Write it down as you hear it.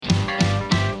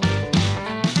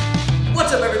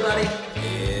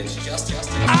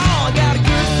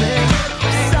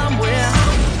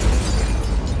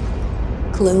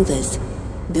Clovis,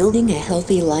 building a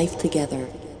healthy life together.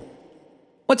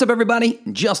 What's up, everybody?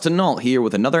 Justin Nault here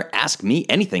with another Ask Me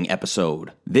Anything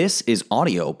episode. This is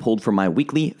audio pulled from my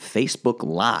weekly Facebook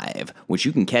Live, which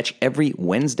you can catch every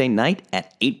Wednesday night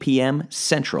at 8 p.m.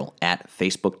 Central at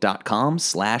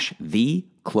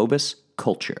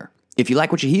facebook.com/theclovisculture. If you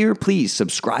like what you hear, please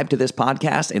subscribe to this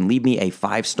podcast and leave me a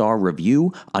 5-star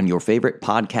review on your favorite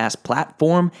podcast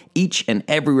platform. Each and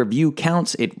every review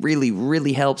counts. It really,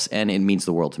 really helps, and it means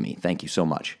the world to me. Thank you so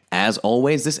much. As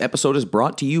always, this episode is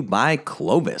brought to you by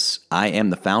Clovis. I am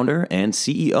the founder and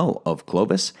CEO of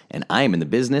Clovis, and I am in the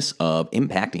business of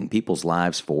impacting people's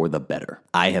lives for the better.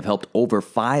 I have helped over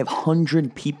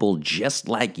 500 people just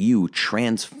like you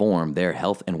transform their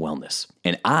health and wellness,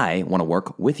 and I want to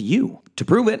work with you. To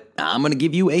prove it, I'm going to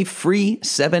give you a free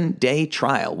 7-day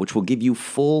trial, which will give you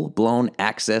full-blown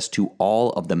access to all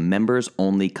of the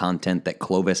members-only content that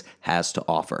Clovis has to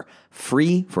offer.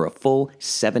 Free for a full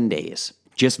 7 days.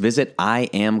 Just visit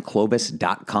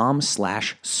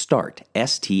iamclovis.com/start,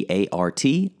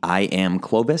 S-T-A-R-T,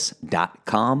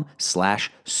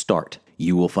 iamclovis.com/start.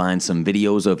 You will find some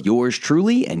videos of yours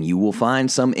truly, and you will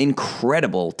find some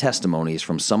incredible testimonies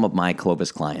from some of my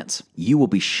Clovis clients. You will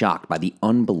be shocked by the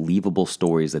unbelievable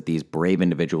stories that these brave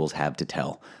individuals have to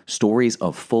tell. Stories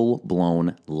of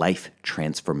full-blown life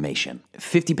transformation.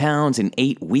 50 pounds in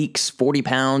 8 weeks, 40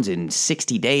 pounds in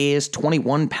 60 days,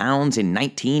 21 pounds in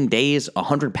 19 days,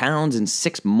 100 pounds in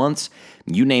 6 months.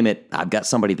 You name it, I've got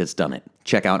somebody that's done it.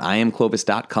 Check out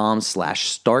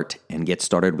iamclovis.com/start and get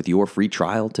started with your free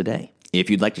trial today. If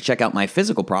you'd like to check out my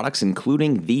physical products,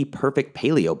 including the Perfect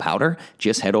Paleo Powder,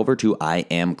 just head over to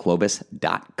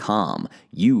iamclovis.com.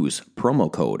 Use promo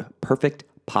code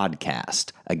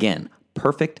PERFECTPODCAST. Again,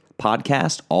 Perfect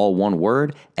Podcast, all one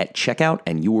word, at checkout,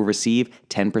 and you will receive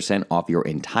 10% off your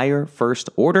entire first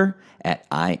order at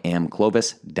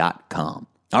iamclovis.com.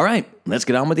 All right, let's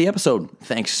get on with the episode.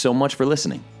 Thanks so much for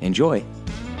listening. Enjoy.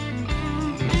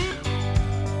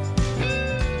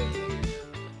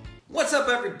 What's up,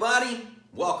 everybody?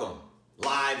 Welcome.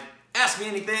 Live. Ask Me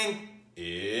Anything.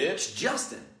 It's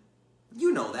Justin.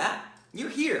 You know that. You're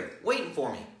here, waiting for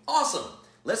me. Awesome.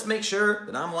 Let's make sure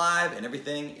that I'm live and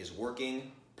everything is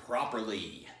working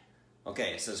properly.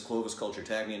 Okay, it says Clovis Culture.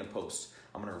 Tag me in a post.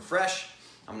 I'm going to refresh.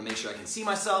 I'm going to make sure I can see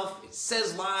myself. It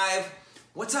says live.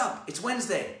 What's up? It's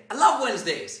Wednesday. I love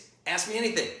Wednesdays. Ask Me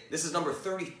Anything. This is number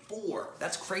 34.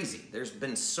 That's crazy. There's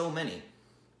been so many.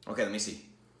 Okay, let me see.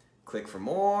 Click for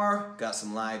more. Got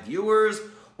some live viewers.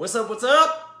 What's up? What's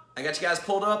up? I got you guys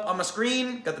pulled up on my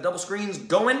screen. Got the double screens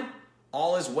going.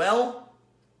 All is well.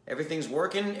 Everything's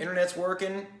working. Internet's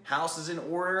working. House is in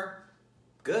order.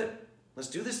 Good. Let's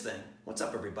do this thing. What's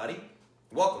up, everybody?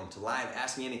 Welcome to Live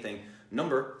Ask Me Anything,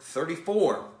 number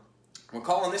 34. We're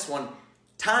calling this one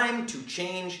Time to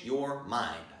Change Your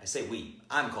Mind. I say we.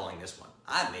 I'm calling this one.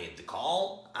 I made the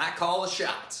call. I call the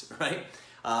shots, right?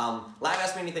 Live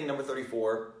Ask Me Anything, number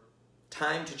 34.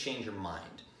 Time to change your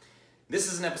mind. This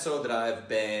is an episode that I've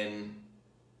been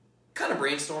kind of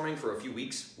brainstorming for a few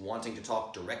weeks, wanting to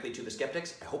talk directly to the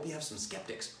skeptics. I hope you have some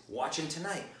skeptics watching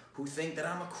tonight who think that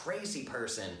I'm a crazy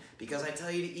person because I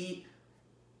tell you to eat,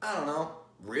 I don't know,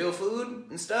 real food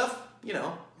and stuff. You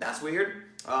know, that's weird.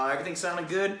 Everything sounded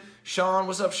good. Sean,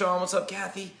 what's up, Sean? What's up,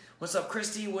 Kathy? What's up,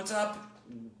 Christy? What's up,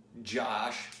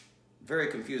 Josh? Very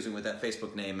confusing with that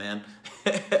Facebook name, man.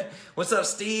 What's up,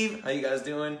 Steve? How you guys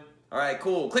doing? All right,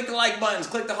 cool. Click the like buttons,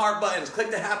 click the heart buttons,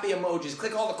 click the happy emojis,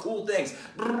 click all the cool things.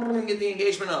 Get the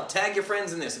engagement up. Tag your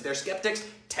friends in this. If they're skeptics,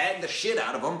 tag the shit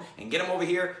out of them and get them over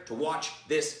here to watch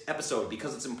this episode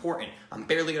because it's important. I'm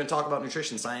barely going to talk about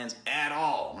nutrition science at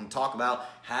all. I'm going to talk about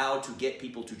how to get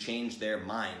people to change their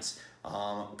minds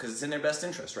because it's in their best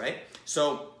interest, right?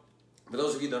 So, for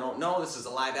those of you that don't know, this is a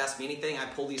live Ask Me Anything. I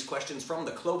pull these questions from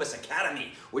the Clovis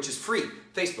Academy, which is free.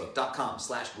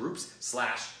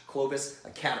 Facebook.com/groups/Clovis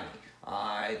Academy.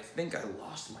 I think I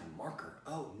lost my marker.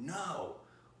 Oh no.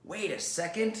 Wait a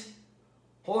second.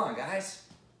 Hold on, guys.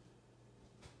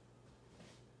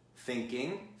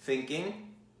 Thinking.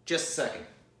 Just a second.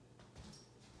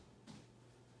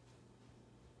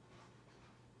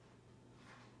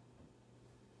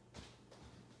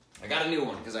 I got a new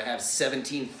one because I have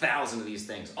 17,000 of these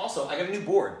things. Also, I got a new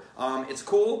board. It's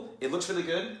cool. It looks really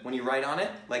good when you write on it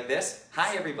like this.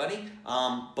 Hi, everybody.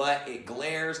 But it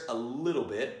glares a little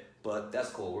bit, but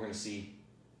that's cool. We're going to see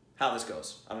how this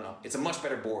goes. I don't know. It's a much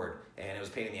better board, and it was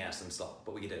a pain in the ass to install,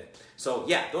 but we did it. So,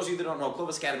 yeah, those of you that don't know,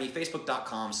 Clovis Academy,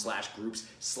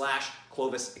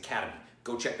 facebook.com/groups/Clovis Academy.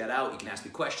 Go check that out. You can ask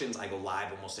me questions. I go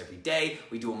live almost every day.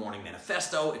 We do a morning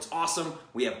manifesto. It's awesome.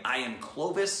 We have I Am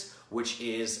Clovis, which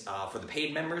is for the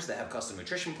paid members that have custom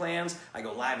nutrition plans. I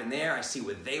go live in there. I see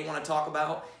what they want to talk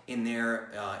about in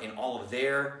all of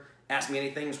their Ask Me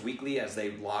Anythings weekly as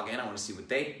they log in. I want to see what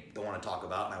they want to talk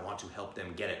about, and I want to help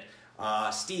them get it.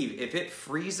 Steve, if it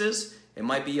freezes, it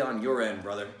might be on your end,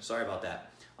 brother. Sorry about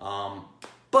that.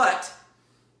 But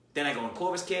then I go on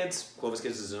Clovis Kids. Clovis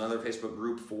Kids is another Facebook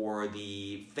group for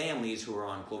the families who are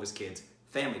on Clovis Kids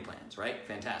family plans, right?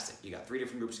 Fantastic. You got 3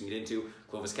 different groups you can get into.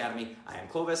 Clovis Academy, I Am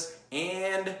Clovis,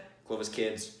 and Clovis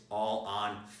Kids, all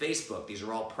on Facebook. These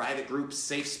are all private groups,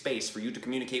 safe space for you to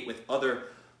communicate with other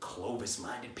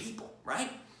Clovis-minded people, right?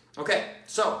 Okay,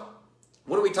 so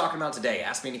what are we talking about today?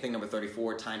 Ask Me Anything number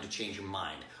 34, time to change your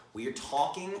mind. We are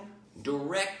talking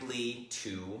directly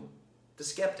to the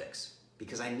skeptics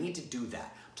because I need to do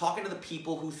that. I'm talking to the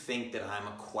people who think that I'm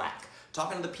a quack.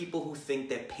 Talking to the people who think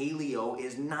that paleo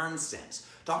is nonsense.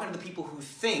 Talking to the people who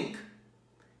think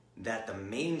that the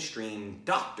mainstream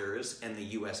doctors and the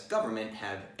US government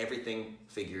have everything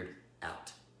figured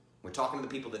out. We're talking to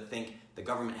the people that think the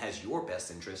government has your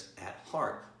best interest at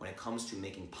heart when it comes to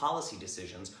making policy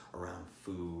decisions around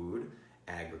food,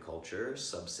 agriculture,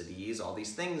 subsidies, all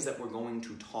these things that we're going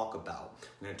to talk about.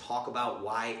 We're going to talk about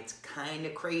why it's kind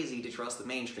of crazy to trust the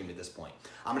mainstream at this point.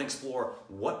 I'm going to explore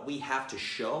what we have to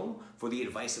show for the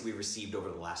advice that we've received over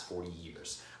the last 40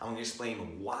 years. I'm going to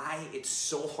explain why it's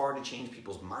so hard to change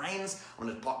people's minds. I'm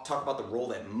going to talk about the role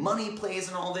that money plays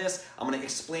in all this. I'm going to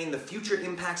explain the future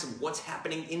impacts of what's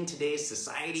happening in today's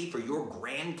society for your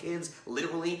grandkids,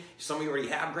 literally. Some of you already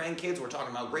have grandkids. We're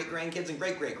talking about great-grandkids and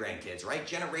great-great-grandkids, right?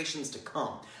 Generations to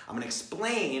come. I'm going to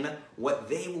explain what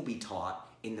they will be taught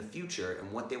in the future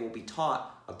and what they will be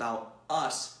taught about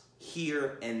us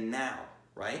here and now,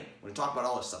 right? We're going to talk about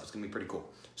all this stuff. It's going to be pretty cool.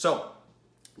 So,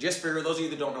 just for those of you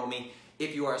that don't know me,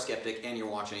 if you are a skeptic and you're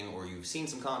watching or you've seen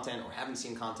some content or haven't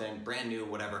seen content, brand new,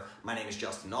 whatever, my name is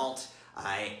Justin Alt.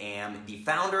 I am the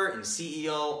founder and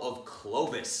CEO of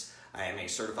Clovis. I am a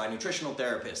certified nutritional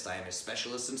therapist. I am a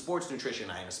specialist in sports nutrition.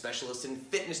 I am a specialist in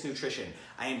fitness nutrition.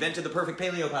 I invented the perfect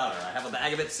paleo powder. I have a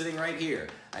bag of it sitting right here.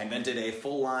 I invented a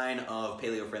full line of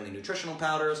paleo-friendly nutritional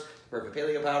powders. Perfect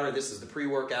paleo powder. This is the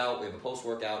pre-workout. We have a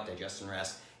post-workout, digest and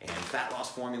rest, and fat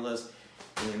loss formulas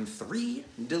in 3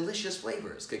 delicious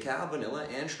flavors, cacao, vanilla,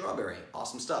 and strawberry.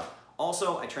 Awesome stuff.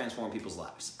 Also, I transform people's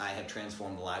lives. I have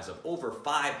transformed the lives of over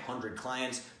 500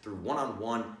 clients through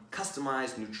one-on-one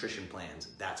customized nutrition plans.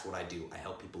 That's what I do. I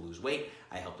help people lose weight.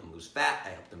 I help them lose fat. I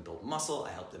help them build muscle.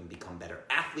 I help them become better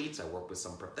athletes. I work with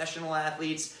some professional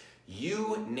athletes.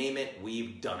 You name it,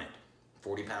 we've done it.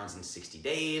 40 pounds in 60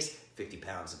 days, 50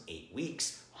 pounds in 8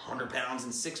 weeks, 100 pounds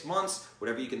in 6 months,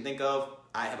 whatever you can think of,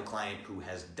 I have a client who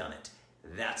has done it.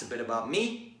 That's a bit about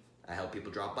me. I help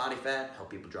people drop body fat,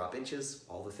 help people drop inches,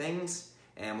 all the things.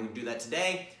 And we're going to do that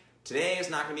today. Today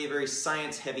is not going to be a very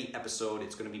science-heavy episode.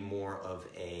 It's going to be more of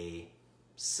a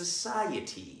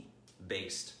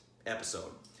society-based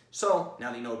episode. So,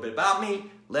 now that you know a bit about me,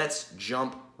 let's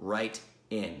jump right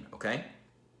in, okay?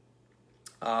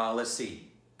 Let's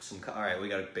see. All right, we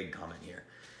got a big comment here.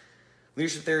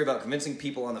 Leadership theory about convincing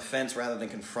people on the fence rather than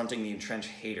confronting the entrenched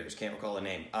haters. Can't recall the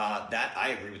name. That I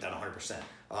agree with that 100%.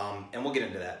 And we'll get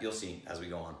into that. You'll see as we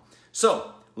go on.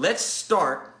 So let's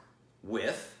start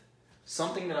with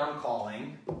something that I'm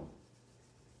calling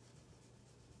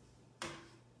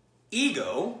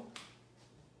ego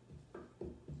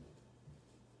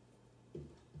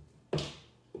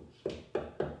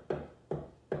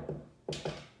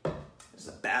This is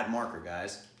a bad marker,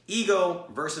 guys. Ego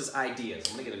versus ideas.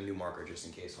 I'm going to get a new marker just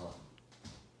in case. Hold on.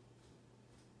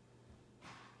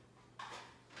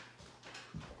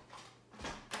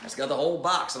 I just got the whole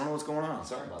box. I don't know what's going on.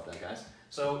 Sorry about that, guys.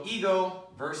 So, ego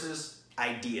versus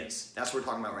ideas. That's what we're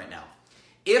talking about right now.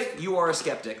 If you are a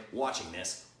skeptic watching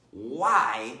this,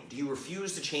 why do you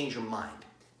refuse to change your mind?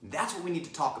 That's what we need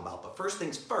to talk about. But first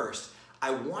things first,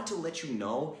 I want to let you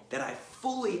know that I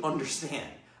fully understand.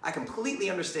 I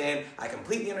completely understand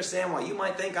why you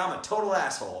might think I'm a total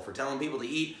asshole for telling people to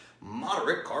eat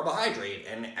moderate carbohydrate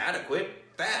and adequate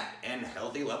fat and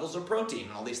healthy levels of protein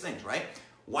and all these things, right?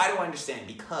 Why do I understand?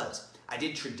 Because I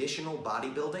did traditional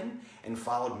bodybuilding and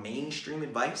followed mainstream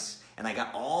advice, and I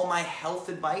got all my health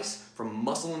advice from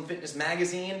Muscle and Fitness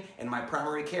magazine and my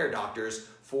primary care doctors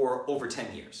for over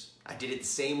 10 years. I did it the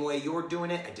same way you're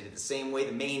doing it. I did it the same way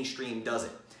the mainstream does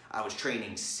it. I was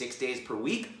training 6 days per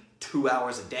week, 2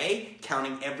 hours a day,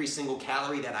 counting every single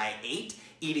calorie that I ate,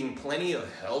 eating plenty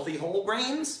of healthy whole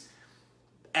grains.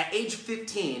 At age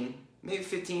 15, maybe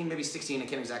 16, I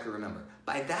can't exactly remember.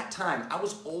 By that time, I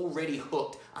was already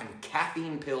hooked on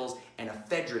caffeine pills and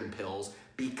ephedrine pills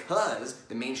because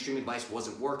the mainstream advice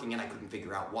wasn't working and I couldn't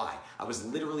figure out why. I was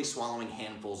literally swallowing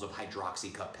handfuls of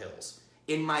hydroxycut pills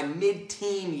in my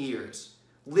mid-teen years.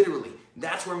 Literally,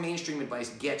 that's where mainstream advice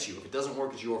gets you. If it doesn't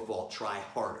work, it's your fault. Try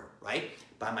harder, right?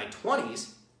 By my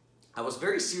 20s, I was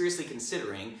very seriously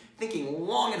considering, thinking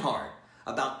long and hard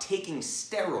about taking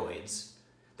steroids,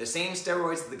 the same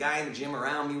steroids that the guy in the gym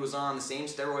around me was on, the same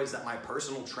steroids that my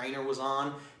personal trainer was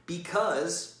on,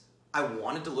 because I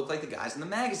wanted to look like the guys in the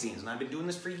magazines. And I've been doing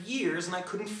this for years and I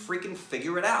couldn't freaking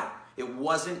figure it out. It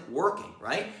wasn't working,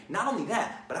 right? Not only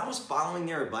that, but I was following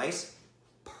their advice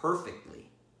perfectly,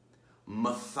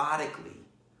 methodically,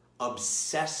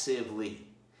 obsessively.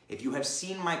 If you have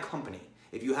seen my company,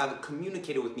 if you have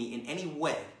communicated with me in any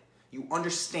way, you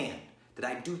understand that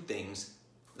I do things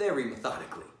very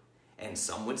methodically. And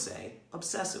some would say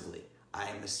obsessively. I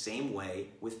am the same way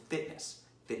with fitness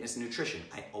and nutrition.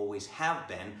 I always have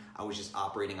been. I was just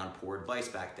operating on poor advice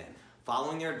back then.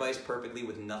 Following their advice perfectly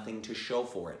with nothing to show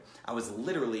for it. I was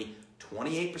literally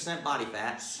 28% body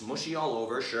fat, smushy all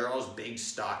over. Sure, I was big,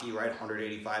 stocky, right?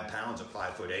 185 pounds at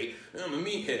 5'8". I'm a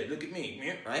meathead, look at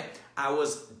me, right? I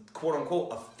was, quote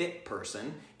unquote, a fit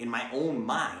person in my own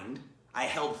mind. I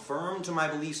held firm to my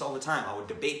beliefs all the time. I would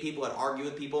debate people, I'd argue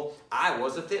with people. I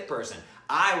was a fit person.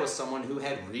 I was someone who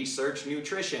had researched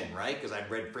nutrition, right? Because I'd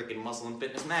read freaking Muscle and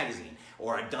Fitness magazine,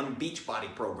 or I'd done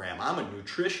Beachbody program. I'm a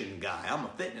nutrition guy, I'm a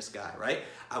fitness guy, right?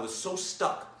 I was so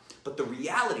stuck. But the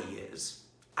reality is,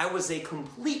 I was a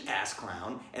complete ass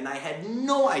clown, and I had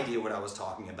no idea what I was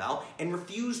talking about, and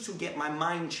refused to get my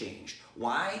mind changed.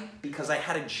 Why? Because I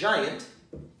had a giant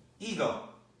ego.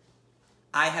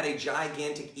 I had a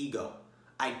gigantic ego.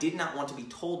 I did not want to be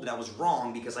told that I was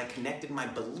wrong because I connected my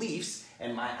beliefs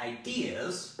and my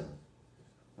ideas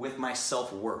with my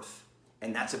self-worth.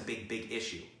 And that's a big, big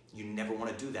issue. You never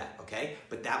want to do that, okay?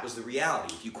 But that was the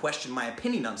reality. If you questioned my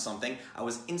opinion on something, I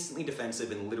was instantly defensive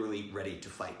and literally ready to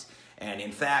fight. And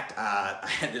in fact, I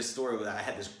had this story where I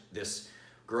had this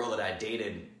girl that I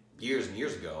dated years and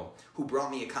years ago who brought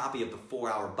me a copy of The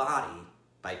 4-Hour Body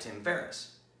by Tim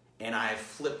Ferriss. And I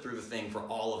flipped through the thing for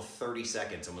all of 30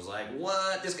 seconds and was like,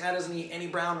 what? This guy doesn't eat any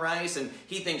brown rice and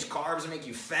he thinks carbs make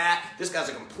you fat. This guy's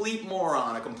a complete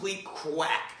moron, a complete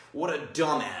quack. What a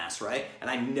dumbass, right?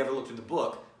 And I never looked at the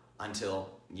book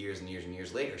until years and years and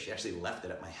years later. She actually left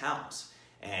it at my house.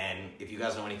 And if you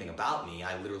guys know anything about me,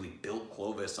 I literally built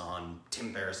Clovis on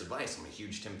Tim Ferriss advice. I'm a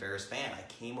huge Tim Ferriss fan. I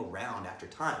came around after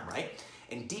time, right?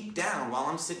 And deep down, while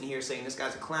I'm sitting here saying this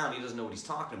guy's a clown, he doesn't know what he's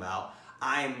talking about,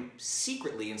 I'm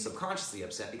secretly and subconsciously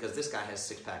upset because this guy has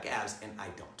six-pack abs and I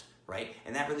don't, right?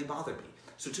 And that really bothered me.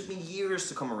 So it took me years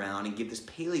to come around and give this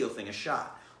paleo thing a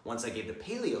shot. Once I gave the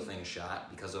paleo thing a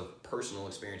shot, because of personal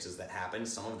experiences that happened,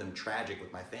 some of them tragic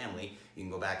with my family, you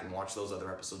can go back and watch those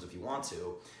other episodes if you want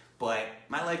to, but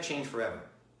my life changed forever.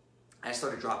 I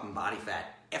started dropping body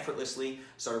fat effortlessly,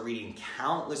 started reading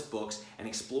countless books and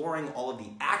exploring all of the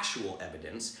actual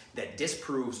evidence that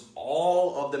disproves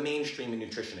all of the mainstream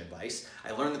nutrition advice.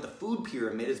 I learned that the food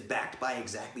pyramid is backed by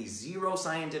exactly zero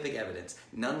scientific evidence,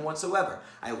 none whatsoever.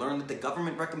 I learned that the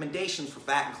government recommendations for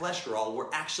fat and cholesterol were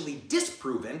actually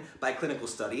disproven by clinical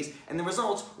studies, and the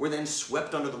results were then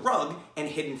swept under the rug and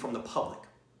hidden from the public,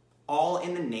 all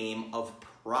in the name of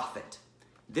profit.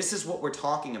 This is what we're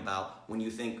talking about when you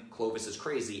think Clovis is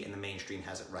crazy and the mainstream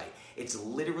has it right. It's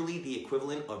literally the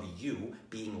equivalent of you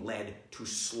being led to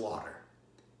slaughter.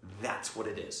 That's what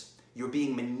it is. You're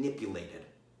being manipulated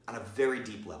on a very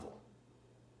deep level.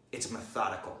 It's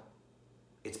methodical.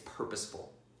 It's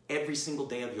purposeful. Every single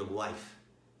day of your life,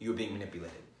 you're being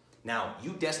manipulated. Now,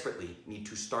 you desperately need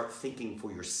to start thinking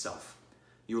for yourself.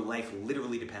 Your life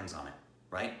literally depends on it,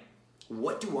 right?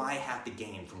 What do I have to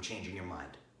gain from changing your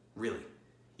mind? Really?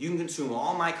 You can consume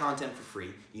all my content for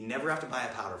free. You never have to buy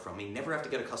a powder from me. You never have to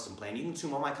get a custom plan. You can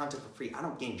consume all my content for free. I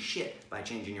don't gain shit by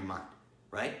changing your mind,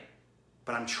 right?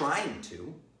 But I'm trying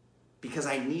to because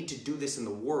I need to do this in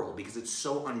the world because it's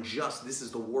so unjust. This is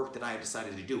the work that I have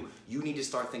decided to do. You need to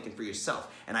start thinking for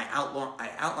yourself. And I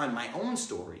outline my own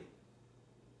story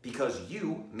because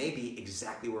you may be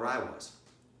exactly where I was,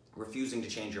 refusing to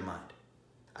change your mind.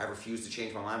 I refused to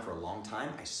change my mind for a long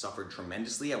time. I suffered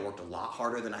tremendously. I worked a lot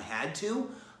harder than I had to.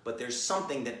 But there's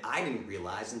something that I didn't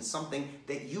realize and something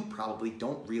that you probably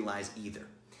don't realize either.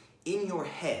 In your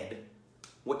head,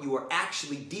 what you are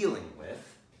actually dealing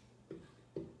with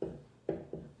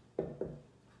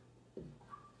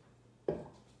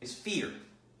is fear.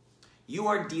 You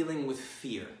are dealing with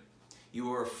fear.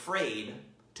 You are afraid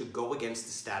to go against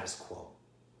the status quo.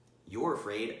 You're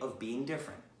afraid of being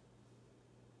different.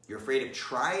 You're afraid of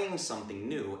trying something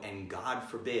new, and God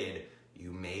forbid,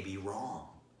 you may be wrong.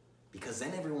 Because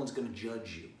then everyone's going to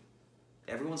judge you.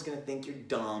 Everyone's gonna think you're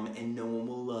dumb and no one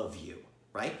will love you,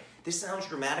 right? This sounds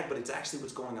dramatic, but it's actually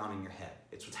what's going on in your head.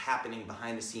 It's what's happening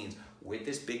behind the scenes with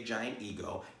this big giant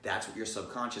ego. That's what your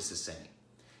subconscious is saying.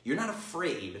 You're not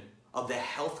afraid of the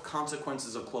health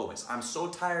consequences of Clovis. I'm so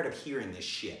tired of hearing this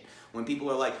shit. When people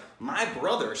are like, my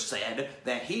brother said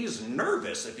that he's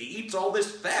nervous if he eats all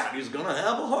this fat, he's gonna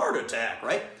have a heart attack,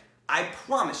 right? I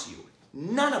promise you,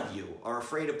 none of you are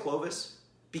afraid of Clovis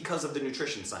because of the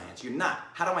nutrition science. You're not.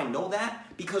 How do I know that?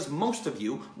 Because most of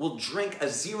you will drink a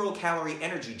 0-calorie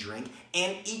energy drink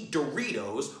and eat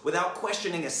Doritos without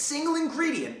questioning a single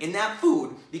ingredient in that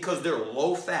food because they're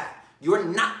low fat. You're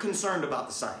not concerned about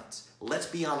the science. Let's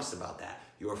be honest about that.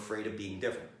 You're afraid of being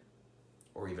different.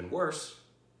 Or even worse,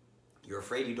 you're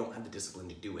afraid you don't have the discipline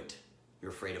to do it.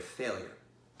 You're afraid of failure.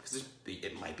 Because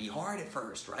it might be hard at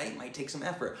first, right? It might take some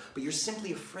effort, but you're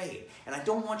simply afraid. And I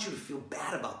don't want you to feel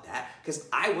bad about that, because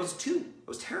I was too. I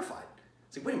was terrified.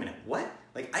 It's like, wait a minute, what?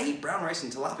 Like, I eat brown rice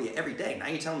and tilapia every day. Now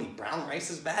you're telling me brown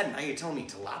rice is bad? Now you're telling me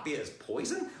tilapia is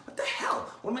poison? What the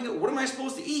hell? What am I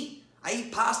supposed to eat? I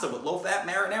eat pasta with low-fat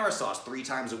marinara sauce 3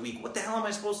 times a week. What the hell am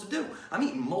I supposed to do? I'm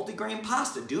eating multigrain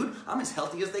pasta, dude. I'm as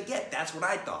healthy as they get. That's what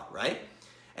I thought, right?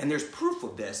 And there's proof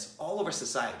of this all over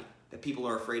society, that people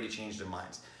are afraid to change their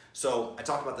minds. So I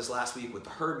talked about this last week with the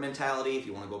herd mentality. If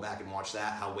you want to go back and watch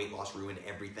that, how weight loss ruined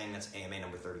everything. That's AMA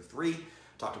number 33.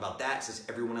 Talked about that. It says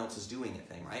everyone else is doing it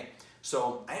thing, right?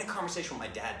 So I had a conversation with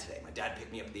my dad today. My dad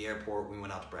picked me up at the airport. We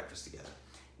went out to breakfast together.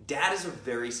 Dad is a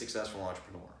very successful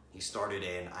entrepreneur. He started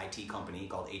an IT company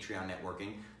called Atreon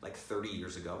Networking like 30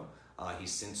 years ago.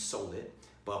 He's since sold it.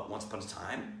 But once upon a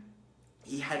time,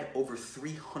 he had over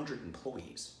 300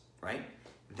 employees, right?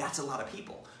 That's a lot of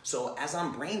people. So as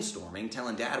I'm brainstorming,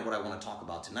 telling Dad what I want to talk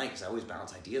about tonight, because I always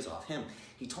bounce ideas off him,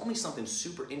 he told me something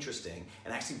super interesting,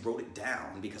 and I actually wrote it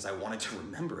down because I wanted to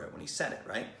remember it when he said it,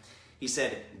 right? He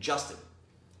said, Justin,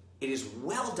 it is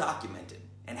well documented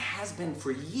and has been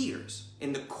for years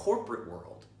in the corporate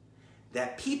world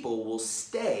that people will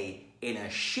stay in a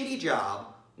shitty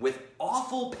job with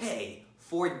awful pay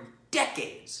for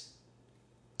decades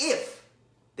if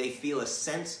they feel a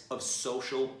sense of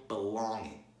social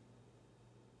belonging.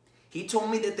 He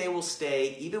told me that they will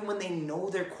stay even when they know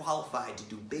they're qualified to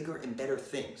do bigger and better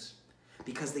things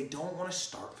because they don't want to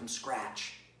start from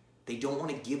scratch. They don't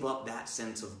want to give up that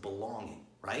sense of belonging,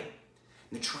 right?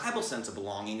 And the tribal sense of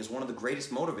belonging is one of the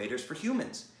greatest motivators for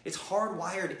humans. It's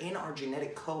hardwired in our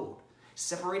genetic code.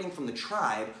 Separating from the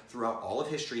tribe throughout all of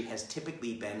history has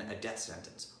typically been a death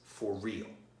sentence, for real.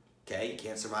 Okay, you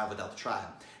can't survive without the tribe.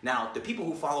 Now, the people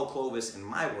who follow Clovis in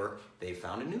my work, they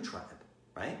found a new tribe,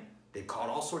 right? They've caught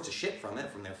all sorts of shit from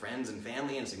it, from their friends and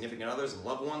family and significant others and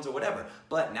loved ones or whatever.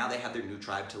 But now they have their new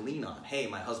tribe to lean on. Hey,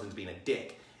 my husband's being a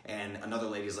dick. And another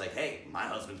lady's like, hey, my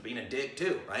husband's being a dick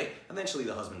too, right? Eventually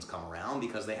the husbands come around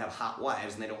because they have hot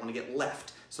wives and they don't want to get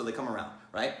left. So they come around,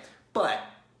 right? But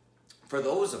for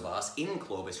those of us in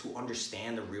Clovis who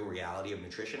understand the real reality of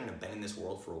nutrition and have been in this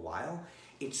world for a while,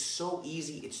 it's so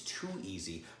easy, it's too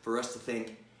easy for us to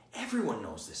think, everyone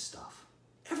knows this stuff.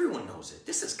 Everyone knows it.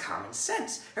 This is common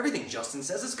sense. Everything Justin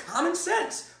says is common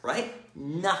sense, right?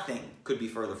 Nothing could be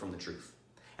further from the truth.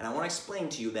 And I want to explain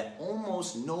to you that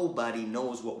almost nobody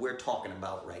knows what we're talking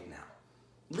about right now.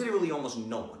 Literally almost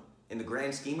no one in the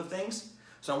grand scheme of things.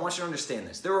 So I want you to understand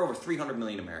this. There are over 300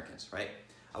 million Americans, right?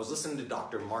 I was listening to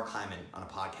Dr. Mark Hyman on a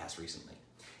podcast recently,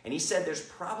 and he said there's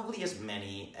probably as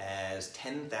many as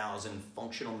 10,000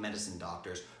 functional medicine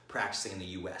doctors practicing in the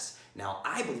US. Now,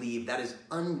 I believe that is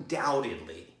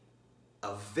undoubtedly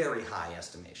a very high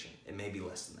estimation. It may be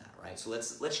less than that, right? So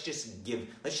let's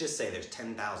just say there's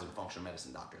 10,000 functional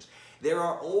medicine doctors. There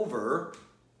are over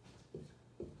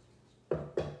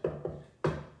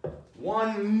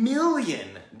 1 million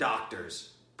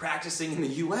doctors practicing in the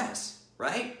US,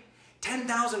 right?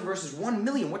 10,000 versus 1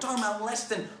 million. We're talking about less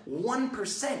than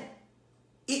 1%.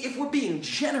 If we're being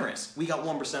generous, we got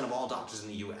 1% of all doctors in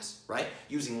the US, right?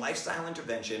 Using lifestyle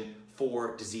intervention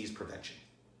for disease prevention,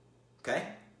 okay?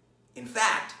 In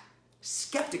fact,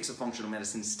 skeptics of functional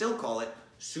medicine still call it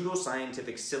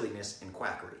pseudoscientific silliness and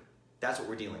quackery. That's what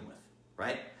we're dealing with,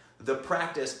 right? The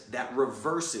practice that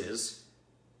reverses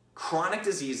chronic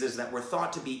diseases that were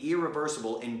thought to be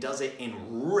irreversible and does it in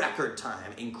record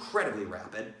time, incredibly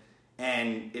rapid,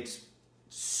 and it's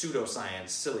pseudoscience,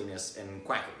 silliness, and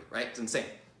quackery, right? It's insane.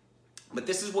 But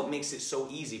this is what makes it so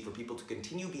easy for people to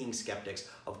continue being skeptics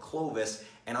of Clovis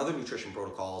and other nutrition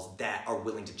protocols that are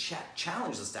willing to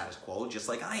challenge the status quo, just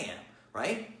like I am,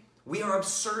 right? We are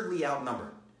absurdly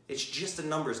outnumbered. It's just a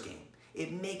numbers game.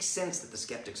 It makes sense that the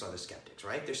skeptics are the skeptics,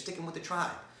 right? They're sticking with the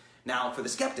tribe. Now, for the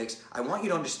skeptics, I want you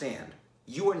to understand,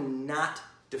 you are not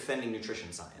defending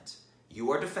nutrition science.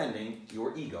 you are defending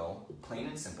your ego, plain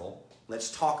and simple.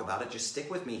 Let's talk about it. Just stick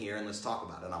with me here and let's talk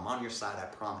about it. I'm on your side, I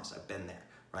promise. I've been there,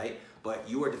 right? But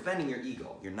you are defending your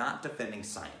ego. You're not defending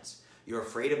science. You're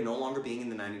afraid of no longer being in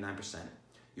the 99%.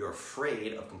 You're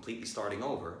afraid of completely starting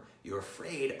over. You're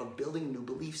afraid of building a new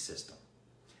belief system.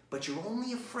 But you're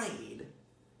only afraid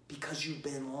because you've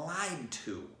been lied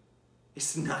to.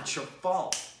 It's not your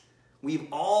fault. We've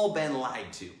all been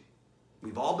lied to.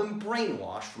 We've all been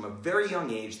brainwashed from a very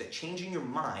young age that changing your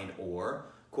mind or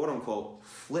quote unquote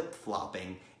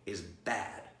flip-flopping is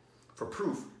bad. For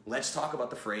proof, let's talk about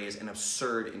the phrase and the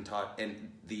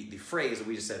phrase that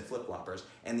we just said, flip-floppers,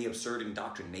 and the absurd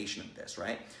indoctrination of this,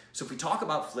 right? So if we talk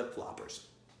about flip-floppers,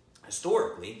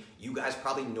 historically, you guys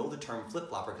probably know the term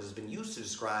flip-flopper because it's been used to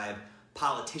describe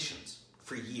politicians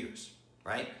for years,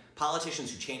 right?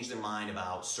 Politicians who change their mind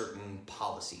about certain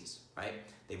policies, right?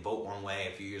 They vote one way,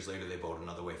 a few years later they vote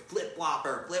another way.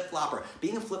 Flip-flopper, flip-flopper.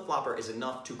 Being a flip-flopper is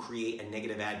enough to create a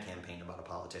negative ad campaign about a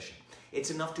politician.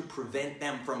 It's enough to prevent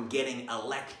them from getting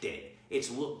elected.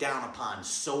 It's looked down upon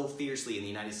so fiercely in the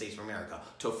United States of America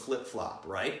to flip-flop,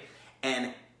 right?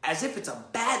 And as if it's a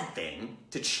bad thing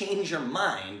to change your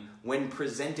mind when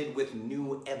presented with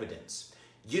new evidence.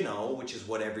 You know, which is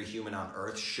what every human on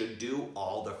earth should do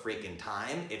all the freaking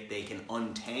time if they can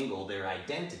untangle their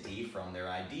identity from their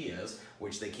ideas,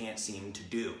 which they can't seem to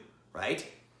do, right?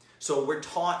 So we're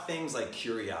taught things like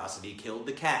curiosity killed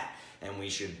the cat, and we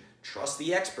should trust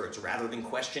the experts rather than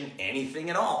question anything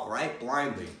at all, right?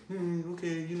 Blindly.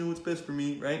 Okay, you know what's best for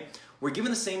me, right? We're given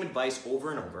the same advice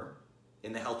over and over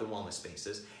in the health and wellness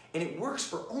spaces, and it works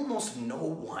for almost no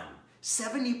one.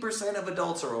 70% of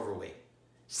adults are overweight.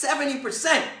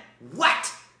 70%! What?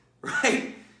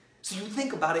 Right? So you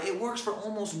think about it, it works for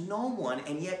almost no one,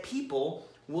 and yet people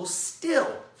will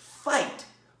still fight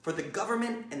for the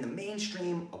government and the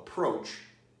mainstream approach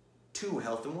to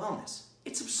health and wellness.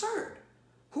 It's absurd.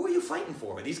 Who are you fighting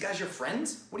for? Are these guys your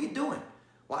friends? What are you doing?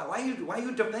 Why are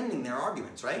you defending their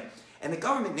arguments, right? And the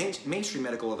government, mainstream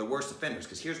medical are the worst offenders,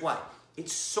 because here's why.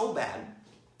 It's so bad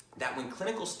that when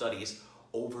clinical studies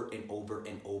over and over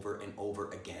and over and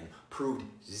over again proved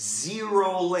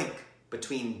zero link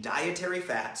between dietary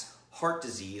fats, heart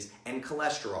disease, and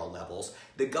cholesterol levels,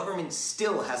 the government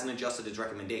still hasn't adjusted its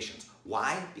recommendations.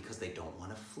 Why? Because they don't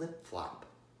want to flip-flop.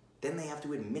 Then they have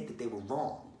to admit that they were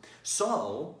wrong.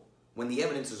 So, when the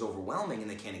evidence is overwhelming and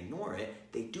they can't ignore it,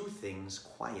 they do things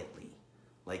quietly.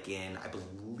 Like in,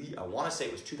 I want to say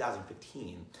it was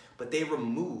 2015, but they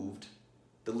removed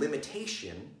the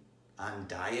limitation on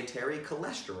dietary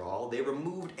cholesterol. They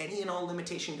removed any and all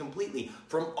limitation completely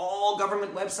from all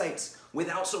government websites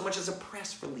without so much as a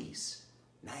press release.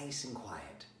 Nice and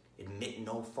quiet. Admit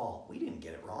no fault. We didn't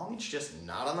get it wrong. It's just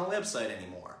not on the website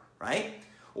anymore, right?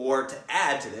 Or to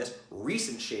add to this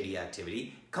recent shady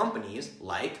activity, companies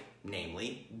like,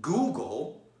 namely,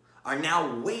 Google, are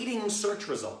now weighting search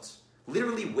results.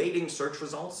 Literally weighting search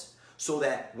results so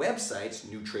that websites,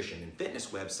 nutrition and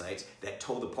fitness websites, that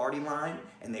toe the party line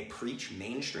and they preach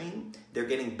mainstream, they're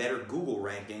getting better Google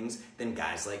rankings than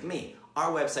guys like me.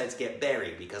 Our websites get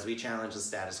buried because we challenge the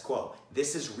status quo.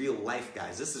 This is real life,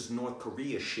 guys. This is North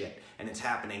Korea shit, and it's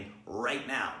happening right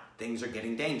now. Things are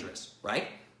getting dangerous, right?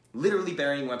 Literally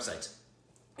burying websites.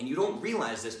 And you don't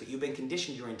realize this, but you've been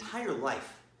conditioned your entire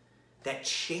life that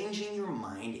changing your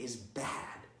mind is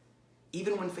bad,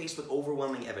 even when faced with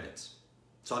overwhelming evidence.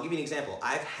 So I'll give you an example.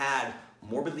 I've had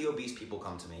morbidly obese people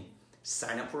come to me,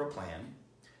 sign up for a plan,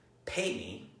 pay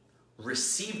me,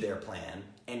 receive their plan,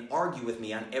 and argue with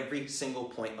me on every single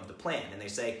point of the plan. And they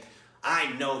say,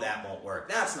 I know that won't work.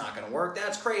 That's not going to work.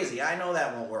 That's crazy. I know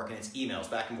that won't work. And it's emails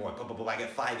back and forth. I get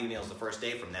 5 emails the first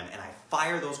day from them, and I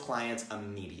fire those clients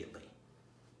immediately.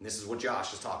 And this is what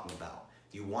Josh is talking about.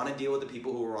 You want to deal with the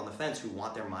people who are on the fence, who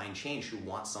want their mind changed, who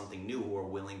want something new, who are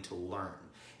willing to learn.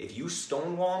 If you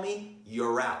stonewall me,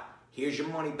 you're out. Here's your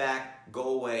money back.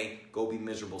 Go away. Go be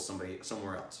miserable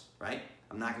somewhere else, right?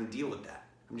 I'm not going to deal with that.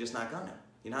 I'm just not going to.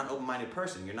 You're not an open-minded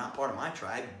person. You're not part of my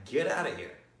tribe. Get out of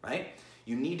here, right?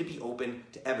 You need to be open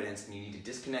to evidence, and you need to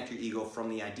disconnect your ego from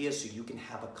the ideas so you can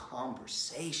have a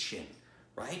conversation,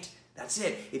 right? That's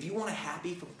it. If you want a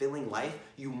happy, fulfilling life,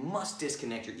 you must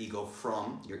disconnect your ego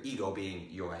from, your ego being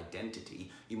your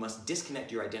identity, you must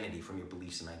disconnect your identity from your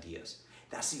beliefs and ideas.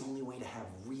 That's the only way to have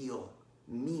real,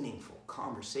 meaningful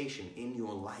conversation in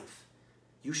your life.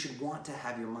 You should want to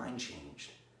have your mind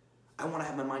changed. I want to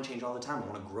have my mind change all the time. I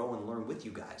want to grow and learn with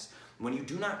you guys. When you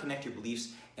do not connect your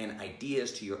beliefs and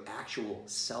ideas to your actual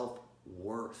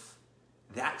self-worth,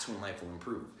 that's when life will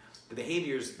improve. The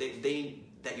behaviors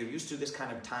that you're used to, this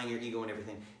kind of tying your ego and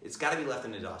everything, it's got to be left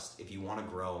in the dust if you want to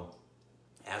grow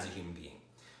as a human being.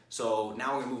 So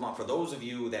now we're gonna move on. For those of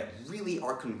you that really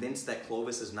are convinced that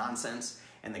Clovis is nonsense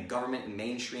and the government and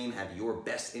mainstream have your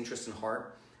best interest in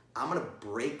heart, I'm gonna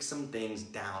break some things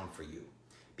down for you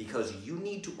because you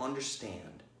need to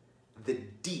understand the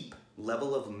deep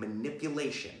level of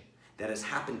manipulation that has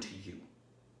happened to you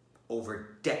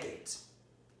over decades,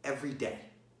 every day.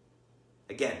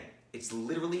 Again, it's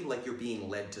literally like you're being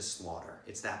led to slaughter.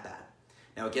 It's that bad.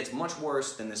 Now it gets much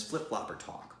worse than this flip-flopper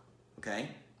talk, okay?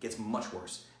 It gets much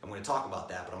worse. I'm gonna talk about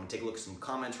that, but I'm gonna take a look at some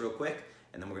comments real quick,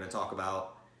 and then we're gonna talk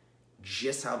about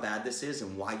just how bad this is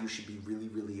and why you should be really,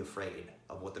 really afraid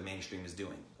of what the mainstream is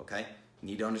doing, okay? You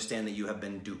need to understand that you have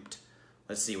been duped.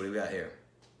 Let's see, what do we got here?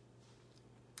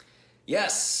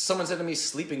 Yes, someone said to me,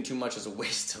 sleeping too much is a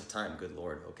waste of time. Good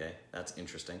Lord, okay, that's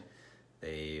interesting.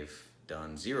 They've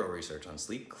done zero research on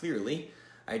sleep, clearly.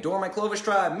 I adore my Clovis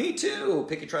tribe, me too.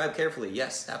 Pick your tribe carefully,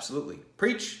 yes, absolutely.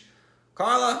 Preach.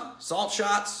 Carla, salt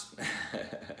shots.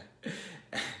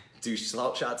 Do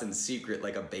salt shots in secret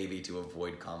like a baby to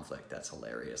avoid conflict. That's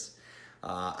hilarious.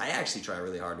 I actually try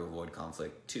really hard to avoid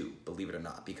conflict too, believe it or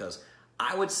not, because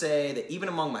I would say that even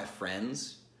among my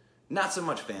friends, not so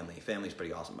much family. Family's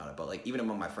pretty awesome about it, but like even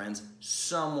among my friends,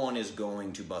 someone is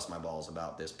going to bust my balls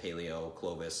about this paleo,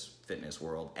 Clovis, fitness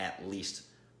world at least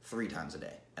 3 times a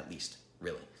day, at least,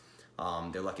 really.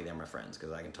 They're lucky they're my friends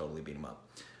because I can totally beat them up.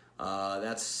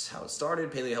 That's how it started.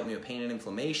 Paleo helped me with pain and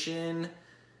inflammation,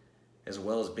 as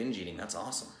well as binge eating. That's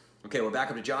awesome. Okay, we're back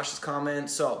up to Josh's comment.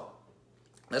 So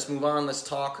let's move on. Let's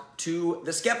talk to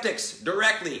the skeptics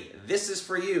directly. This is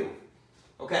for you.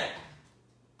 Okay.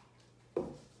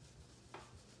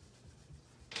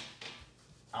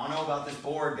 I don't know about this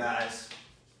board, guys.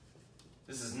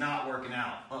 This is not working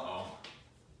out. Uh-oh.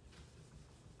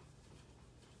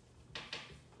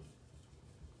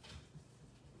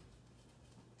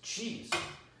 Jeez.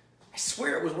 I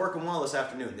swear it was working well this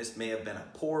afternoon. This may have been a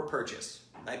poor purchase.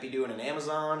 Might be doing an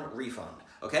Amazon refund,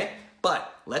 okay?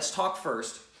 But let's talk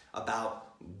first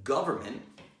about government,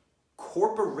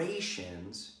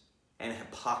 corporations, and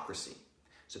hypocrisy.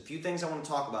 So a few things I want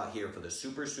to talk about here for the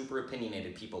super, super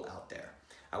opinionated people out there.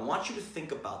 I want you to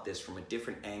think about this from a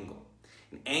different angle,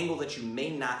 an angle that you may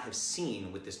not have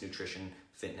seen with this nutrition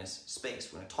fitness space.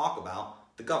 We're going to talk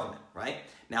about the government, right?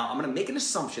 Now, I'm going to make an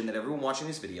assumption that everyone watching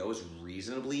this video is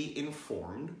reasonably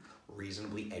informed,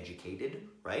 reasonably educated,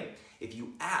 right? If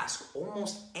you ask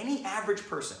almost any average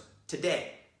person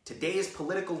today's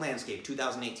political landscape,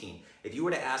 2018, if you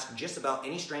were to ask just about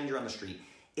any stranger on the street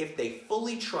if they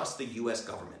fully trust the US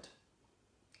government,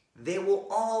 they will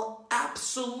all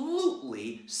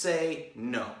absolutely say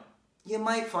no. You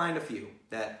might find a few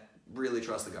that really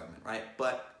trust the government, right?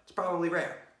 But it's probably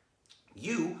rare.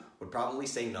 You would probably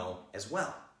say no as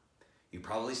well. You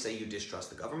probably say you distrust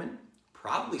the government,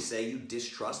 probably say you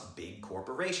distrust big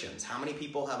corporations. How many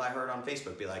people have I heard on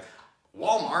Facebook be like,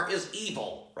 Walmart is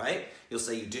evil, right? You'll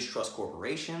say you distrust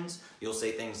corporations. You'll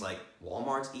say things like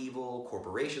Walmart's evil,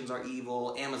 corporations are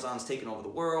evil, Amazon's taken over the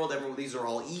world. These are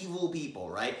all evil people,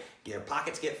 right? Their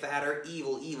pockets get fatter,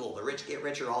 evil, the rich get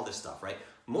richer, all this stuff, right?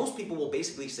 Most people will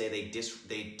basically say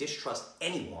they distrust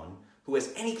anyone who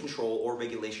has any control or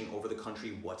regulation over the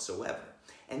country whatsoever.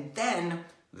 And then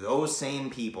those same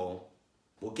people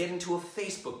will get into a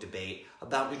Facebook debate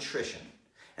about nutrition,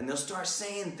 and they'll start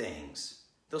saying things.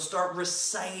 They'll start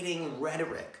reciting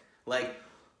rhetoric like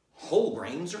whole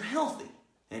grains are healthy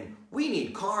and we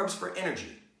need carbs for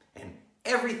energy and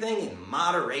everything in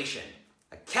moderation.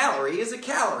 A calorie is a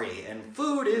calorie and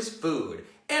food is food.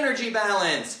 Energy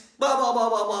balance, blah, blah, blah,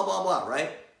 blah, blah, blah, blah,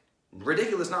 right?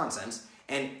 Ridiculous nonsense.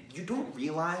 And you don't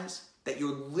realize that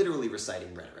you're literally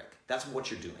reciting rhetoric. That's what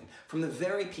you're doing from the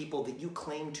very people that you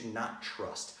claim to not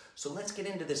trust. So let's get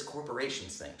into this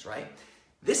corporations things, right?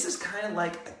 This is kind of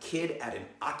like a kid at an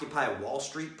Occupy Wall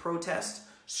Street protest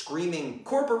screaming,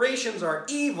 corporations are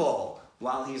evil,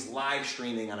 while he's live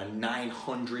streaming on a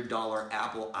 $900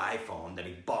 Apple iPhone that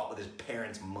he bought with his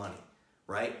parents' money,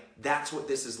 right? That's what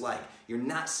this is like. You're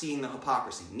not seeing the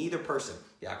hypocrisy. Neither person,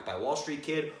 the Occupy Wall Street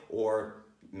kid or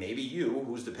maybe you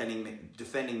who's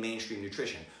defending mainstream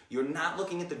nutrition, you're not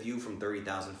looking at the view from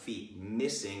 30,000 feet,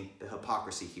 missing the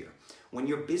hypocrisy here. When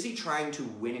you're busy trying to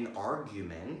win an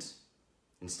argument,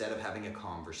 instead of having a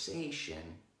conversation,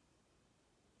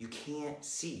 you can't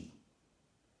see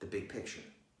the big picture,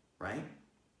 right?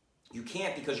 You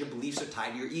can't because your beliefs are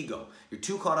tied to your ego. You're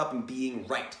too caught up in being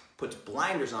right, puts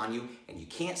blinders on you, and you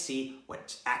can't see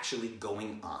what's actually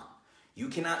going on. You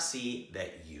cannot see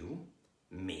that you,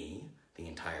 me, the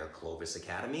entire Clovis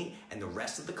Academy, and the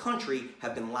rest of the country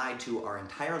have been lied to our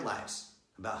entire lives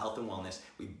about health and wellness.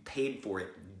 We've paid for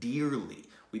it dearly.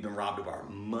 We've been robbed of our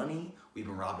money. We've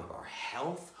been robbed of our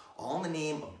health. all in the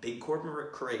name of big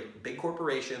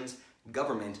corporations,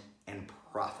 government, and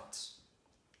profits.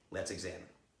 Let's examine.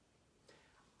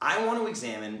 I want to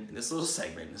examine, in this little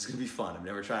segment, this is going to be fun, I've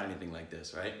never tried anything like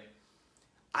this, right?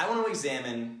 I want to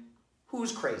examine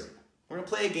who's crazy. We're going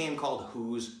to play a game called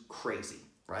Who's Crazy,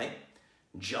 right?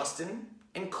 Justin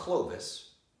and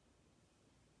Clovis,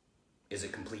 is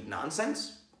it complete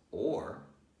nonsense, or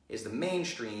is the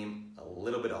mainstream a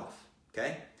little bit off,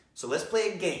 okay? So let's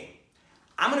play a game.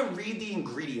 I'm going to read the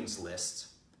ingredients list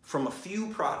from a few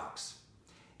products,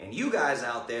 and you guys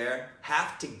out there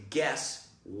have to guess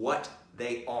what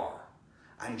they are.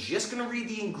 I'm just going to read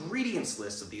the ingredients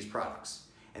list of these products,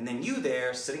 and then you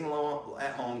there sitting alone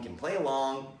at home can play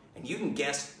along, and you can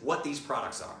guess what these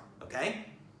products are, okay?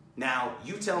 Now,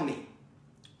 you tell me.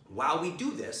 While we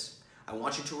do this, I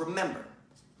want you to remember,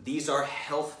 these are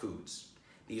health foods.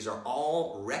 These are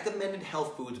all recommended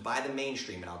health foods by the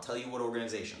mainstream, and I'll tell you what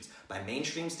organizations. By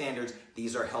mainstream standards,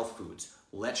 these are health foods.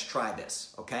 Let's try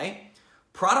this, okay?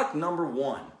 Product number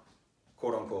 1,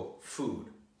 quote unquote, food.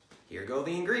 Here go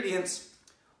the ingredients.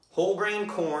 Whole grain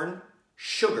corn,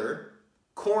 sugar,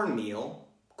 cornmeal,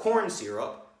 corn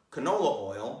syrup, canola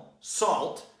oil,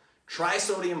 salt,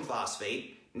 trisodium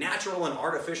phosphate, natural and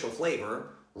artificial flavor,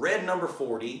 red number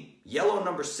 40, yellow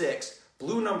number 6,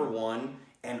 blue number 1,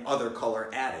 and other color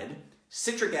added,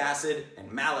 citric acid,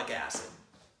 and malic acid.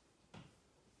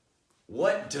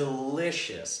 What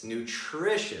delicious,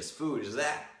 nutritious food is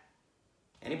that?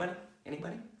 Anybody?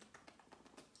 Anybody?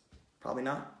 Probably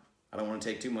not. I don't want to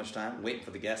take too much time waiting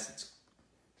for the guess. It's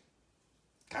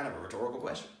kind of a rhetorical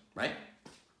question, right?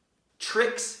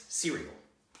 Trix cereal.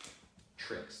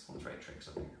 Trix. Let's write Trix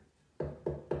over here.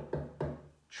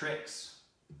 Trix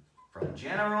from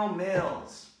General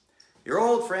Mills. Your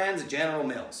old friends at General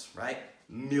Mills, right?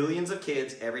 Millions of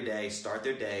kids every day start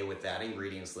their day with that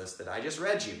ingredients list that I just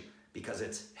read you because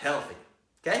it's healthy.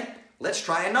 Okay? Let's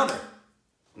try another.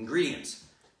 Ingredients.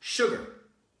 Sugar,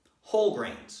 whole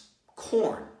grains,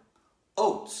 corn,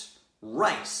 oats,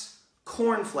 rice,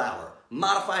 corn flour,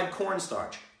 modified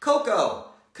cornstarch, cocoa,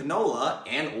 canola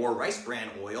and or rice bran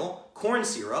oil, corn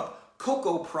syrup,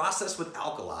 cocoa processed with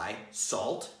alkali,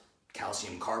 salt,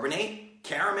 calcium carbonate,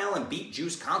 caramel and beet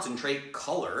juice concentrate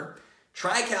color,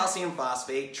 tricalcium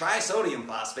phosphate, trisodium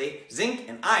phosphate, zinc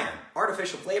and iron,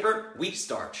 artificial flavor, wheat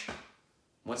starch.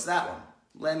 What's that one?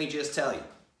 Let me just tell you.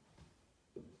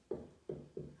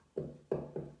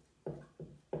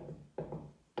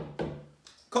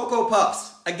 Cocoa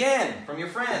Puffs, again, from your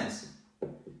friends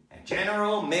at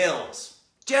General Mills.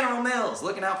 General Mills,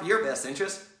 looking out for your best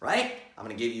interest, right? I'm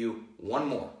gonna give you one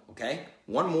more, okay?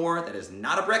 One more that is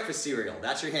not a breakfast cereal.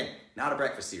 That's your hint, not a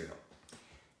breakfast cereal.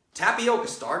 Tapioca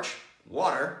starch,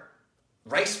 water,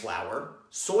 rice flour,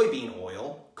 soybean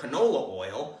oil, canola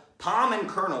oil, palm and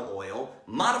kernel oil,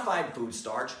 modified food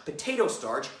starch, potato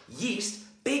starch, yeast,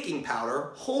 baking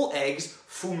powder, whole eggs,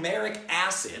 fumaric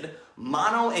acid,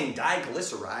 mono and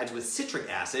diglycerides with citric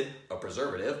acid, a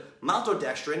preservative,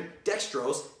 maltodextrin,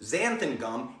 dextrose, xanthan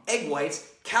gum, egg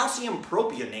whites, calcium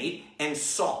propionate, and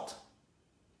salt.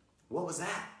 What was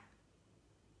that?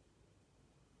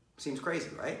 Seems crazy,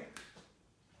 right?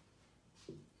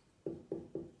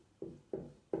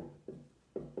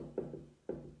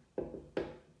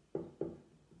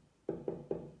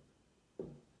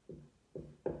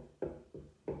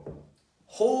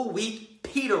 Whole wheat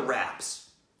pita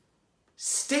wraps.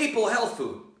 Staple health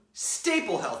food.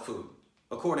 Staple health food.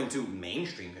 According to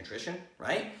mainstream nutrition,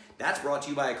 right? That's brought to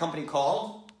you by a company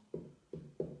called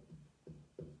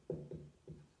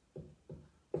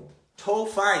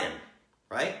Tofine,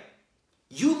 right?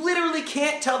 You literally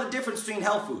can't tell the difference between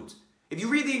health foods. If you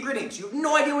read the ingredients, you have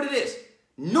no idea what it is.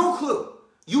 No clue.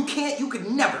 You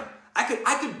could never. I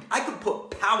could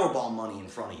put Powerball money in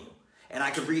front of you. And I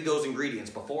could read those ingredients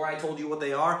before I told you what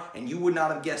they are, and you would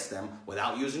not have guessed them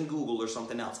without using Google or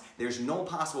something else. There's no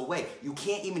possible way. You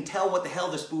can't even tell what the hell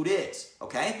this food is,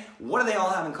 okay? What do they all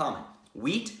have in common?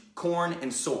 Wheat, corn,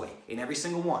 and soy in every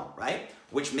single one, right?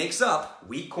 Which makes up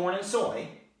wheat, corn, and soy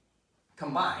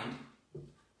combined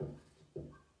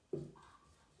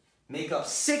make up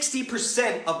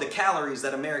 60% of the calories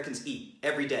that Americans eat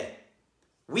every day.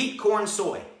 Wheat, corn,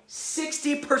 soy,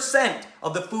 60%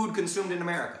 of the food consumed in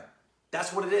America.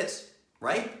 That's what it is,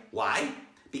 right? Why?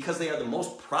 Because they are the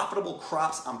most profitable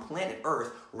crops on planet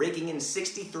Earth, raking in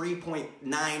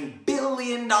 $63.9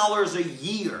 billion a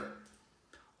year.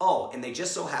 Oh, and they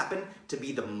just so happen to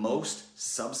be the most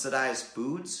subsidized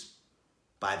foods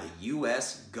by the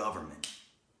U.S. government.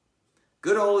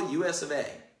 Good old U.S. of A.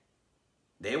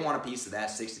 They want a piece of that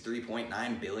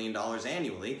 $63.9 billion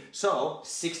annually. So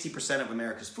 60% of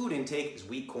America's food intake is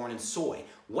wheat, corn, and soy.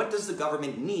 What does the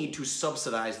government need to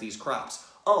subsidize these crops?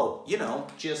 Oh,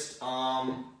 just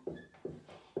 $20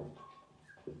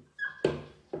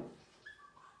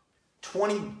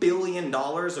 billion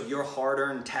of your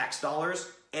hard-earned tax dollars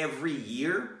every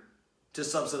year to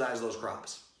subsidize those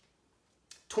crops.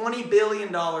 $20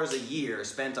 billion a year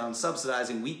spent on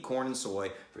subsidizing wheat, corn, and soy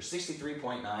for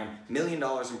 $63.9 million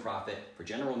in profit for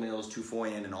General Mills,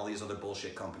 Tufoyan, and all these other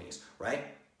bullshit companies, right?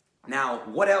 Now,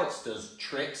 what else does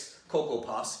Trix, Cocoa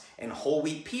Puffs, and whole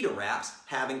wheat pita wraps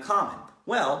have in common?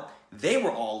 Well, they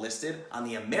were all listed on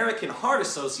the American Heart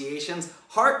Association's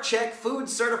Heart Check Food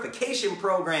Certification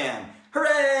Program.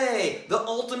 Hooray! The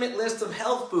ultimate list of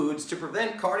health foods to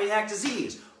prevent cardiac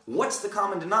disease. What's the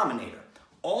common denominator?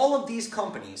 All of these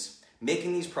companies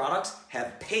making these products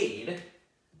have paid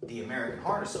the American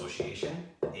Heart Association,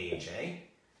 AHA,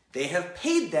 they have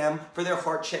paid them for their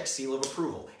Heart Check seal of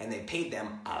approval, and they paid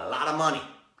them a lot of money,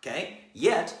 okay?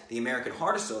 Yet, the American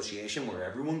Heart Association, where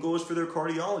everyone goes for their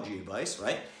cardiology advice,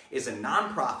 right, is a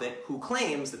nonprofit who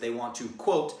claims that they want to,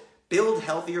 quote, build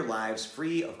healthier lives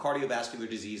free of cardiovascular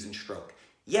disease and stroke.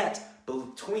 Yet,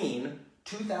 between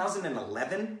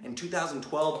 2011 and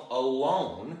 2012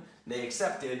 alone, they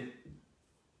accepted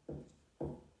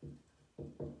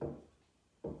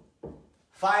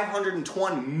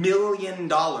 $521 million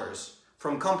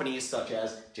from companies such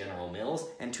as General Mills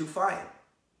and Tufoyan.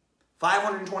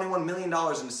 $521 million in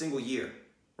a single year,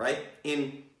 right?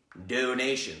 In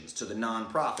donations to the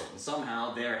nonprofit. And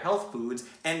somehow their health foods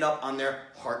end up on their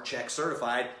Heart Check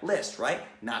certified list, right?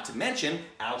 Not to mention,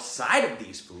 outside of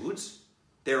these foods,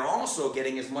 they're also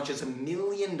getting as much as $1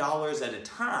 million at a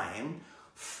time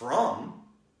from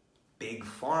Big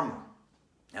Pharma.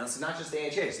 Now, this is not just the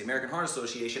AHA, it's the American Heart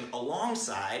Association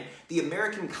alongside the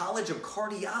American College of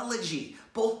Cardiology,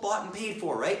 both bought and paid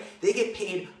for, right? They get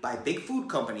paid by big food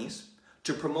companies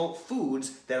to promote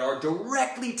foods that are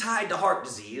directly tied to heart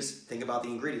disease. Think about the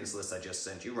ingredients list I just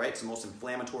sent you, right? It's the most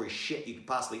inflammatory shit you could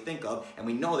possibly think of, and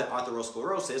we know that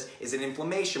atherosclerosis is an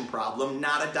inflammation problem,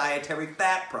 not a dietary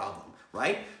fat problem.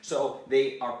 Right? So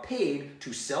they are paid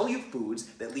to sell you foods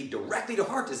that lead directly to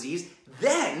heart disease.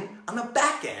 Then, on the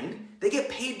back end, they get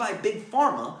paid by Big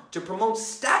Pharma to promote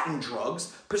statin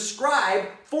drugs prescribed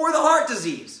for the heart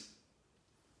disease.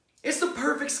 It's the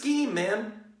perfect scheme,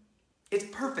 man. It's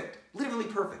perfect. Literally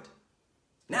perfect.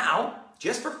 Now,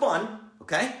 just for fun,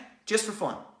 okay? Just for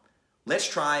fun, let's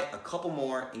try a couple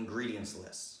more ingredients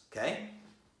lists, okay?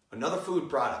 Another food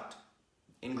product.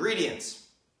 Ingredients.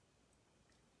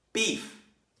 Beef.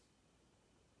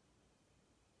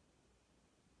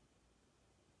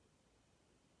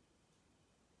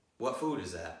 What food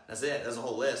is that? That's it. That's a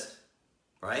whole list,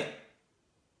 right?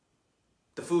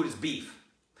 The food is beef.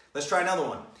 Let's try another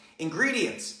one.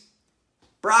 Ingredients.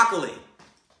 Broccoli.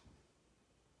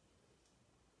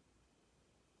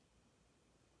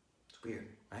 It's weird,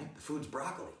 right? The food's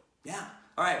broccoli. Yeah.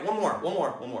 All right, one more.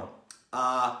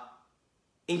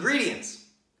 Ingredients.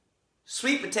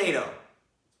 Sweet potato.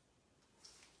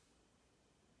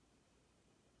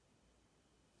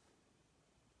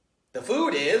 The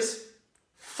food is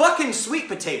fucking sweet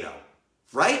potato,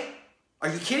 right? Are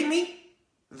you kidding me?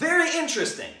 Very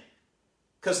interesting.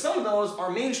 Because some of those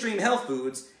are mainstream health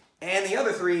foods, and the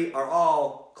other three are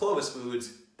all Clovis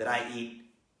foods that I eat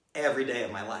every day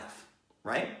of my life,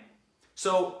 right?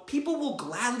 So people will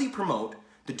gladly promote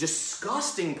the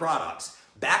disgusting products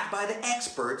backed by the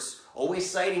experts, always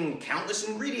citing countless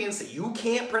ingredients that you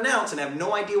can't pronounce and have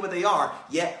no idea what they are,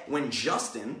 yet when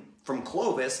Justin from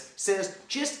Clovis says,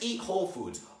 just eat whole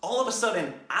foods, all of a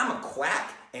sudden, I'm a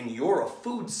quack and you're a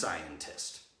food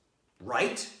scientist,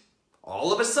 right?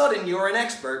 All of a sudden, you're an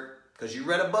expert because you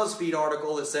read a BuzzFeed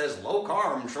article that says low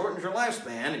carb shortens your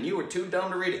lifespan and you were too dumb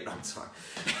to read it. I'm sorry.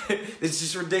 It's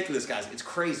just ridiculous, guys. It's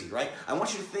crazy, right? I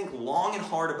want you to think long and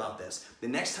hard about this. The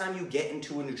next time you get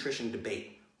into a nutrition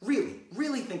debate,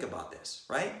 really think about this,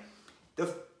 right?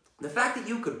 The fact that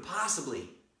you could possibly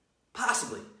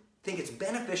think it's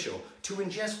beneficial to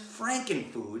ingest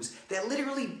frankenfoods that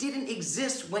literally didn't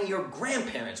exist when your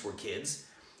grandparents were kids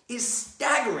is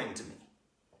staggering to me.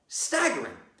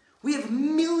 Staggering. We have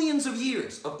millions of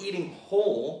years of eating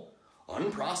whole,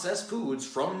 unprocessed foods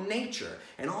from nature,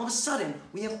 and all of a sudden,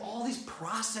 we have all these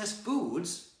processed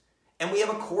foods, and we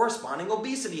have a corresponding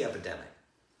obesity epidemic.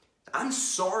 I'm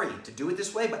sorry to do it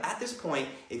this way, but at this point,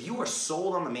 if you are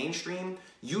sold on the mainstream,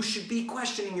 you should be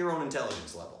questioning your own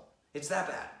intelligence level. It's that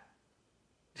bad.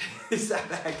 It's that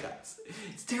bad, guys.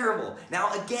 It's terrible.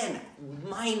 Now, again,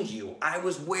 mind you, I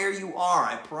was where you are.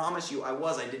 I promise you I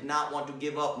was. I did not want to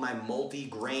give up my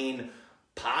multi-grain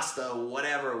pasta,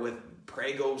 whatever, with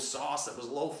Prego sauce that was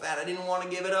low fat. I didn't want to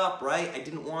give it up, right? I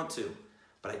didn't want to,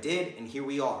 but I did, and here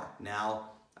we are.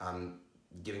 Now I'm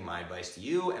giving my advice to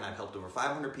you, and I've helped over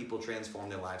 500 people transform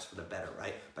their lives for the better,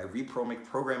 right? By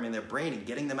reprogramming their brain and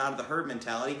getting them out of the herd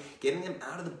mentality, getting them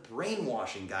out of the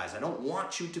brainwashing, guys. I don't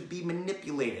want you to be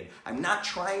manipulated. I'm not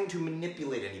trying to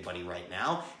manipulate anybody right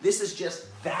now. This is just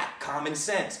that common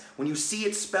sense. When you see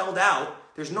it spelled out,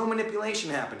 there's no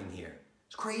manipulation happening here.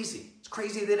 It's crazy. It's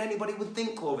crazy that anybody would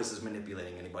think Clovis is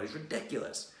manipulating anybody. It's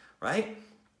ridiculous, right?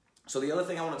 So the other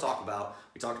thing I want to talk about,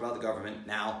 we talked about the government.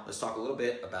 Now let's talk a little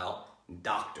bit about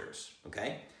doctors,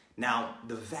 okay? Now,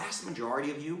 the vast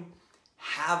majority of you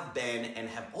have been and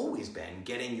have always been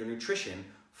getting your nutrition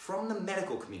from the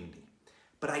medical community.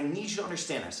 But I need you to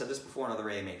understand, I've said this before in other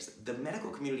AMAs, the medical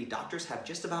community doctors have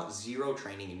just about zero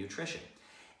training in nutrition.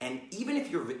 And even if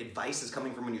your advice is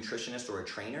coming from a nutritionist or a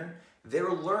trainer,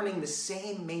 they're learning the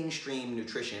same mainstream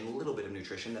nutrition, a little bit of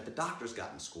nutrition that the doctors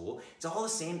got in school. It's all the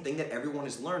same thing that everyone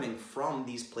is learning from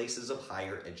these places of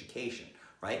higher education,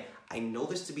 right? I know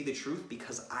this to be the truth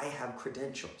because I have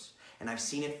credentials and I've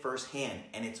seen it firsthand,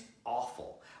 and it's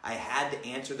awful. I had to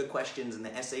answer the questions and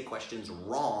the essay questions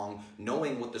wrong,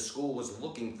 knowing what the school was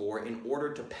looking for in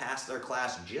order to pass their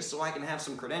class, just so I can have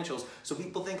some credentials so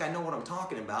people think I know what I'm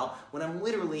talking about, when I'm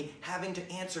literally having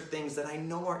to answer things that I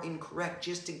know are incorrect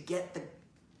just to get the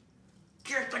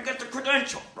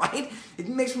credential, right? It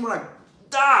makes me want to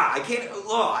die.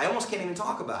 I almost can't even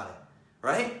talk about it,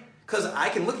 right? Because I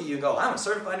can look at you and go, I'm a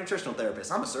certified nutritional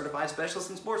therapist. I'm a certified specialist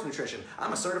in sports nutrition.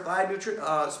 I'm a certified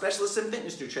specialist in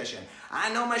fitness nutrition.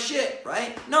 I know my shit,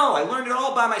 right? No, I learned it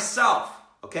all by myself,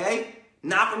 okay?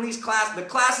 Not from these classes. The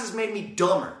classes made me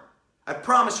dumber. I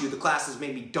promise you the classes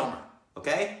made me dumber,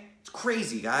 okay? It's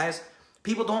crazy, guys.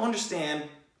 People don't understand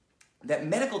that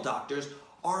medical doctors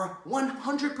are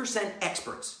 100%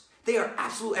 experts. They are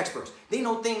absolute experts. They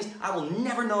know things I will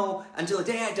never know until the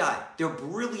day I die. They're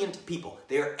brilliant people.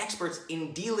 They are experts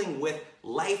in dealing with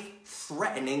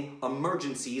life-threatening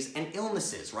emergencies and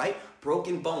illnesses, right?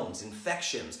 Broken bones,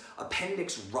 infections,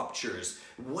 appendix ruptures,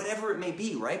 whatever it may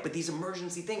be, right? But these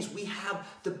emergency things, we have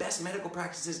the best medical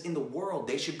practices in the world.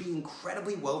 They should be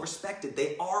incredibly well-respected.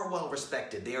 They are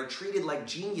well-respected. They are treated like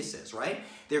geniuses, right?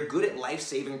 They're good at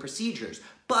life-saving procedures.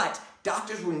 But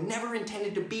doctors were never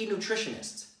intended to be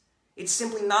nutritionists. It's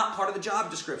simply not part of the job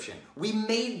description. We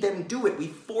made them do it. We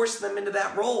forced them into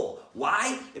that role.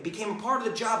 Why? It became a part of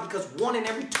the job because 1 in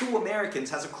every 2 Americans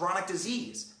has a chronic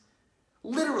disease.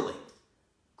 Literally.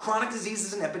 Chronic disease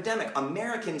is an epidemic.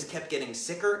 Americans kept getting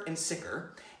sicker and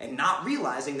sicker, and not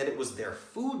realizing that it was their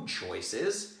food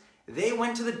choices, they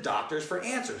went to the doctors for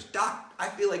answers. Doc, I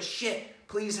feel like shit.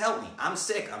 Please help me. I'm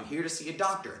sick. I'm here to see a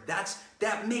doctor.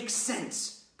 That makes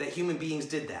sense that human beings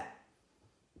did that.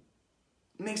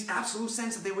 It makes absolute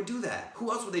sense that they would do that.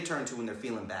 Who else would they turn to when they're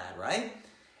feeling bad, right?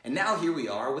 And now here we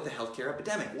are with the healthcare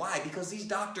epidemic. Why? Because these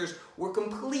doctors were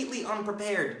completely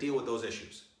unprepared to deal with those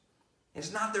issues.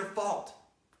 It's not their fault.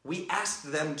 We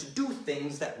asked them to do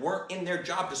things that weren't in their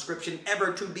job description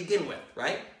ever to begin with,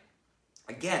 right?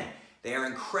 Again, they are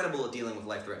incredible at dealing with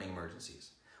life-threatening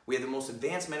emergencies. We have the most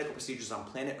advanced medical procedures on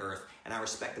planet Earth, and I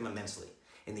respect them immensely.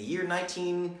 In the year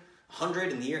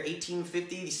 1900, in the year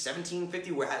 1850,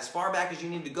 1750, where as far back as you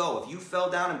need to go, if you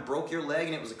fell down and broke your leg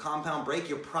and it was a compound break,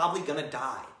 you're probably gonna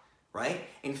die, right?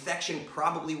 Infection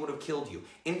probably would have killed you.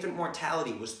 Infant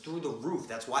mortality was through the roof.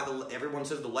 That's why everyone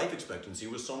says the life expectancy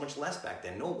was so much less back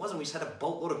then. No, it wasn't. We just had a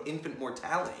boatload of infant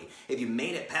mortality. If you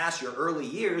made it past your early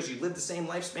years, you'd live the same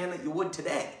lifespan that you would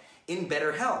today, in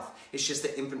better health. It's just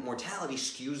that infant mortality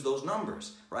skews those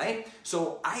numbers, right?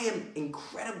 So I am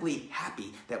incredibly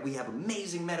happy that we have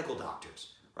amazing medical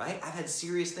doctors, right? I've had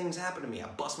serious things happen to me. I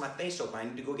bust my face open. I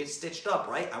need to go get stitched up,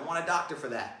 right? I want a doctor for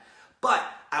that. But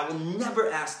I will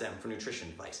never ask them for nutrition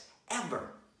advice,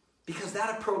 ever. Because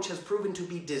that approach has proven to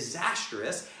be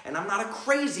disastrous, and I'm not a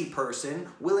crazy person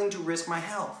willing to risk my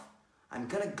health. I'm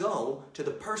gonna go to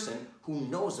the person who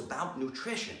knows about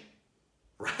nutrition,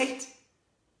 right?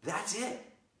 That's it.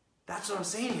 That's what I'm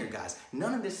saying here, guys.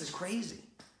 None of this is crazy.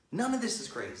 None of this is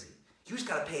crazy. You just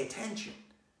got to pay attention.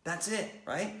 That's it,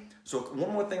 right? So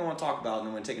one more thing I want to talk about, and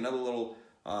I'm going to take another little,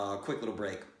 quick little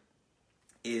break,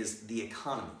 is the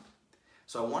economy.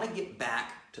 So I want to get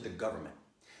back to the government.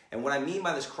 And what I mean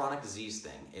by this chronic disease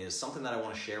thing is something that I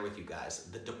want to share with you guys.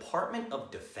 The Department of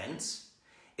Defense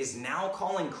is now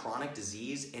calling chronic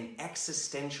disease an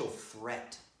existential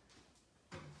threat.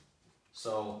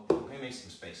 So let me make some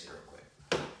space here real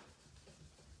quick.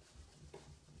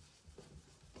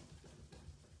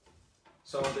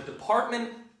 So the Department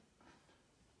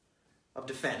of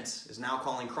Defense is now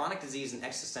calling chronic disease an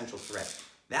existential threat.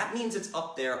 That means it's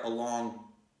up there along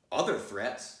other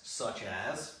threats, such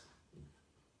as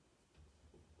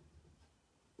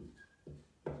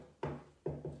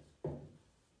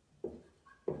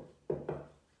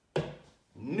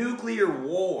nuclear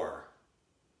war.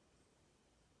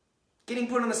 Getting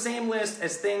put on the same list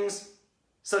as things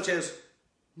such as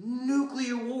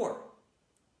nuclear war.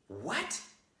 What?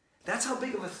 That's how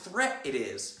big of a threat it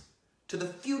is to the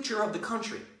future of the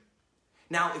country.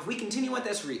 Now, if we continue at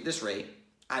this rate,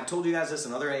 I've told you guys this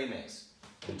in other AMAs.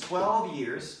 In 12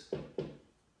 years,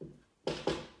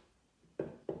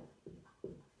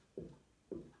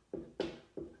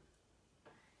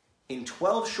 in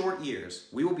 12 short years,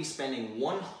 we will be spending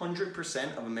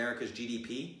 100% of America's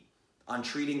GDP on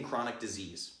treating chronic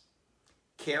disease,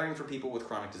 caring for people with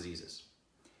chronic diseases.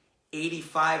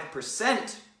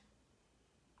 85%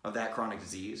 of that chronic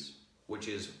disease, which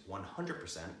is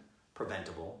 100%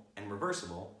 preventable and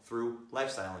reversible through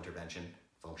lifestyle intervention,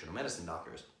 functional medicine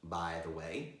doctors, by the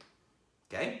way.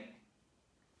 Okay?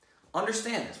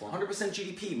 Understand this, 100%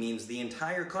 GDP means the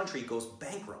entire country goes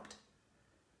bankrupt.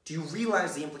 Do you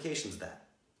realize the implications of that?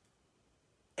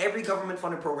 Every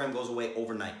government-funded program goes away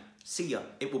overnight. See ya.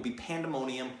 It will be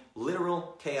pandemonium,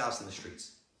 literal chaos in the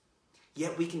streets.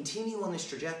 Yet we continue on this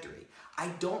trajectory. I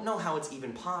don't know how it's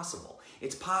even possible.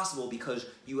 It's possible because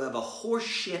you have a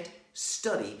horseshit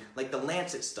study, like the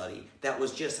Lancet study, that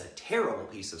was just a terrible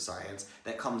piece of science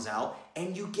that comes out,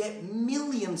 and you get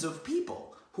millions of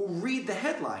people who read the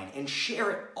headline and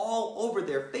share it all over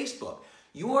their Facebook.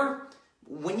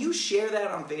 When you share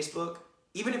that on Facebook,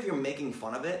 even if you're making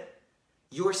fun of it,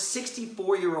 your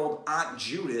 64-year-old Aunt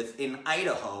Judith in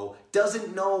Idaho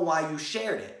doesn't know why you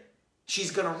shared it.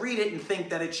 She's gonna read it and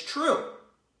think that it's true.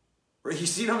 You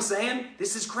see what I'm saying?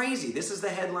 This is crazy. This is the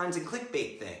headlines and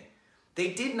clickbait thing.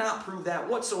 They did not prove that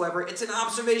whatsoever. It's an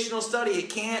observational study. It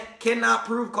cannot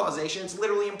prove causation. It's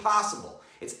literally impossible.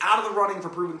 It's out of the running for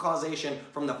proving causation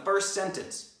from the first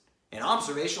sentence. An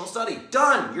observational study.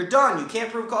 Done. You're done. You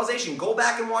can't prove causation. Go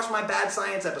back and watch my bad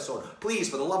science episode. Please,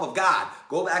 for the love of God,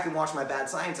 go back and watch my bad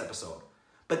science episode.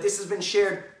 But this has been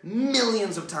shared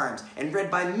millions of times and read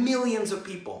by millions of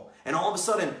people. And all of a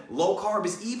sudden, low carb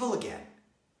is evil again.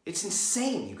 It's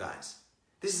insane, you guys.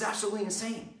 This is absolutely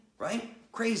insane, right?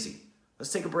 Crazy.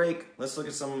 Let's take a break. Let's look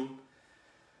at some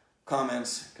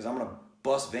comments, because I'm going to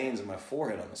bust veins in my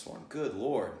forehead on this one. Good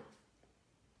Lord.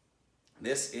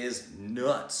 This is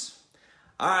nuts.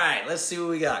 All right, let's see what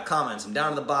we got. Comments. I'm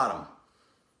down to the bottom.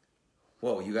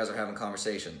 Whoa, you guys are having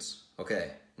conversations.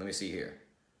 Okay, let me see here.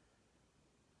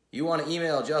 You want to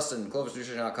email Justin,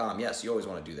 clovisnutrition.com. Yes, you always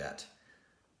want to do that.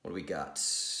 What do we got?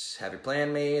 Have your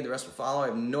plan made. The rest will follow. I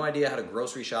have no idea how to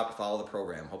grocery shop or follow the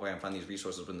program. Hope I can find these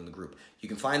resources within the group. You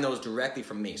can find those directly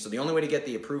from me. So the only way to get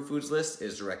the approved foods list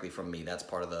is directly from me. That's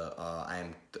part of the I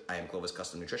am Clovis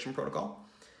Custom Nutrition Protocol.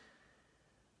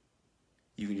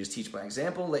 You can just teach by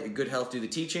example. Let your good health do the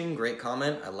teaching. Great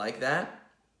comment. I like that.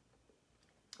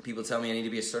 People tell me I need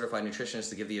to be a certified nutritionist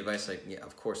to give the advice. Like, yeah,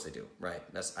 of course they do. Right.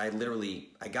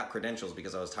 I got credentials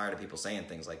because I was tired of people saying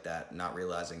things like that, not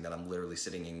realizing that I'm literally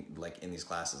sitting in these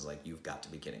classes like, you've got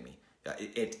to be kidding me.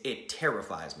 It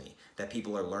terrifies me that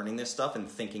people are learning this stuff and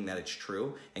thinking that it's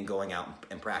true and going out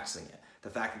and practicing it. The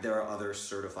fact that there are other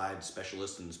certified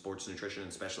specialists in sports nutrition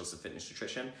and specialists in fitness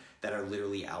nutrition that are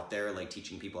literally out there like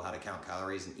teaching people how to count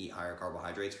calories and eat higher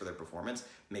carbohydrates for their performance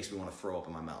makes me want to throw up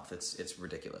in my mouth. It's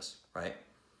ridiculous, right?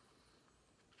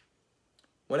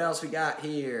 What else we got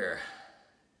here?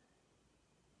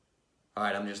 All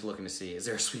right, I'm just looking to see. Is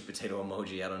there a sweet potato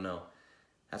emoji? I don't know.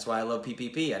 That's why I love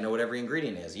PPP. I know what every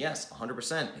ingredient is. Yes,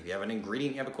 100%. If you have an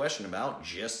ingredient you have a question about,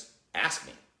 just ask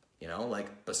me. You know,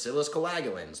 like Bacillus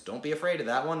coagulans. Don't be afraid of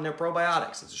that one. They're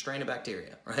probiotics. It's a strain of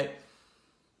bacteria, right?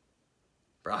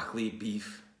 Broccoli,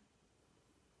 beef.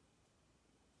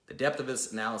 The depth of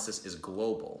this analysis is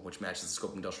global, which matches the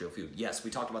scope of industrial food. Yes,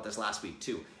 we talked about this last week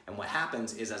too. And what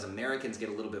happens is as Americans get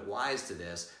a little bit wise to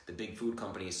this, the big food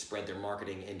companies spread their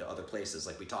marketing into other places.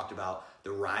 Like we talked about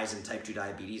the rise in type 2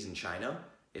 diabetes in China.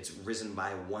 It's risen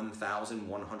by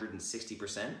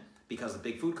 1,160% because the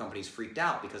big food companies freaked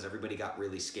out because everybody got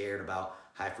really scared about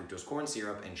high fructose corn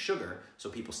syrup and sugar. So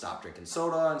people stopped drinking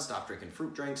soda and stopped drinking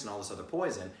fruit drinks and all this other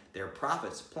poison. Their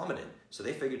profits plummeted. So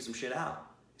they figured some shit out.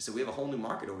 So we have a whole new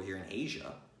market over here in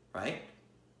Asia, right?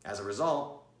 As a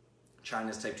result,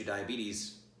 China's type 2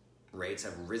 diabetes rates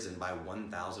have risen by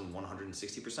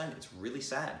 1,160%. It's really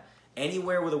sad.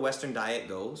 Anywhere where the Western diet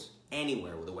goes,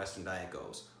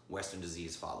 Western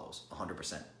disease follows,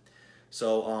 100%.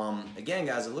 So again,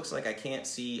 guys, it looks like I can't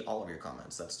see all of your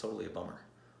comments. That's totally a bummer.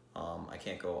 I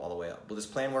can't go all the way up. Will this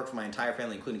plan work for my entire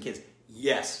family, including kids?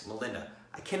 Yes, Melinda.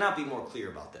 I cannot be more clear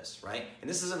about this, right? And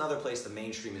this is another place the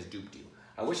mainstream has duped you.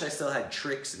 I wish I still had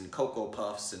Trix and Cocoa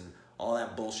Puffs and all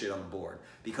that bullshit on the board.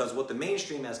 Because what the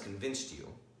mainstream has convinced you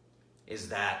is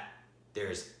that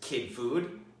there's kid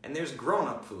food and there's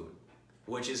grown-up food,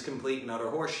 which is complete and utter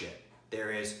horseshit.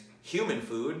 There is human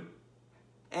food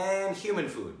and human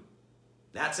food.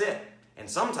 That's it. And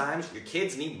sometimes your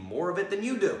kids need more of it than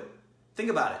you do. Think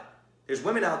about it. There's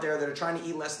women out there that are trying to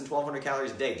eat less than 1,200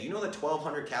 calories a day. Do you know that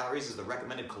 1,200 calories is the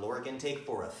recommended caloric intake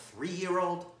for a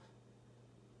 3-year-old?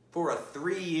 For a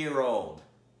 3-year-old.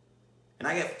 And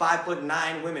I get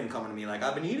 5'9" women coming to me like,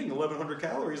 I've been eating 1,100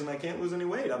 calories and I can't lose any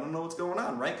weight. I don't know what's going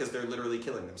on, right? Because they're literally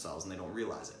killing themselves and they don't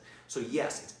realize it. So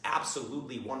yes, it's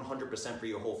absolutely 100% for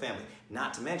your whole family.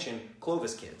 Not to mention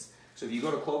Clovis Kids. So if you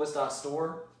go to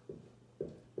clovis.store,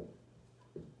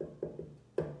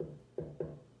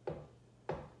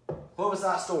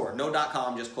 Clovis.store, no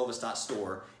 .com, just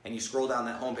Clovis.store, and you scroll down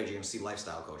that homepage, you're going to see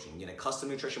lifestyle coaching. You get a custom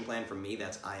nutrition plan from me,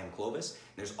 that's I Am Clovis, and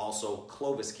there's also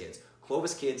Clovis Kids.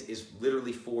 Clovis Kids is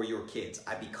literally for your kids.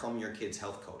 I become your kid's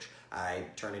health coach. I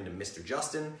turn into Mr.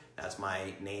 Justin. That's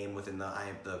my name within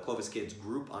the Clovis Kids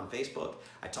group on Facebook.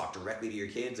 I talk directly to your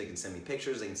kids. They can send me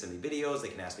pictures. They can send me videos. They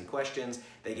can ask me questions.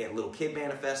 They get little kid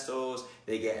manifestos.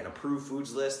 They get an approved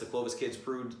foods list. The Clovis Kids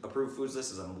approved foods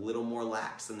list is a little more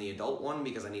lax than the adult one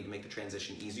because I need to make the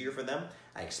transition easier for them.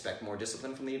 I expect more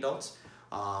discipline from the adults.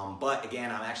 But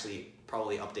again, I'm actually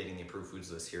probably updating the approved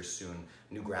foods list here soon.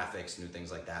 New graphics, new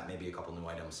things like that, maybe a couple new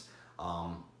items.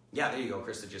 Yeah, there you go.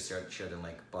 Krista just shared the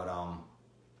link. But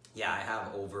yeah, I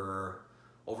have over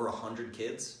 100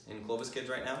 kids in Clovis Kids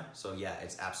right now. So yeah,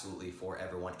 it's absolutely for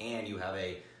everyone. And you have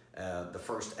the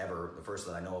first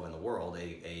that I know of in the world,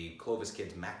 a Clovis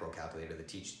Kids macro calculator that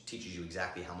teaches you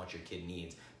exactly how much your kid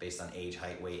needs based on age,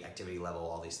 height, weight, activity level,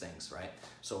 all these things, right?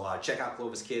 So check out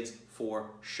Clovis Kids for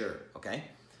sure, okay?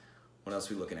 What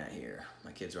else are we looking at here?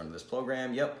 My kids are under this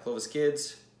program. Yep, Clovis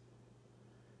Kids.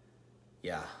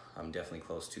 Yeah, I'm definitely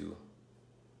close to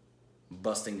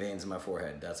busting veins in my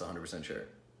forehead. That's 100% sure.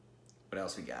 What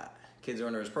else we got? Kids are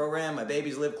under his program. My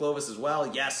babies live Clovis as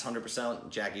well. Yes, 100%.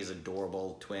 Jackie's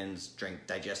adorable. Twins drink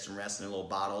Digest and Rest in their little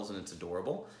bottles, and it's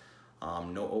adorable.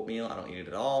 No oatmeal. I don't eat it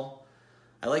at all.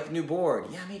 I like the new board.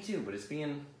 Yeah, me too, but it's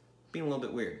being a little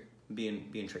bit weird.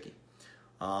 Being tricky.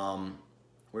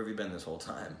 Where have you been this whole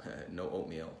time? No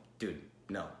oatmeal. Dude,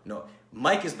 no.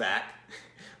 Mike is back.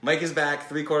 Mike is back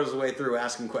 3/4 of the way through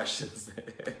asking questions.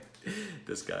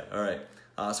 This guy. All right.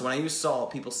 So when I use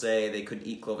salt, people say they couldn't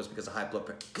eat Clovis because of high blood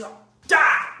pressure. Go.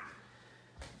 Die!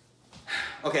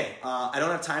 Okay, I don't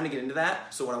have time to get into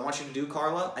that. So what I want you to do,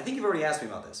 Carla, I think you've already asked me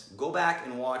about this. Go back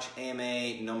and watch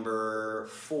AMA number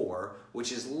 4,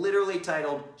 which is literally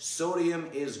titled Sodium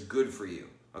is Good for You.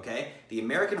 Okay? The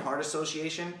American Heart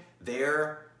Association,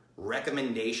 their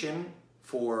recommendation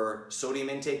for sodium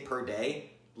intake per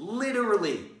day,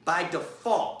 literally by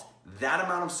default, that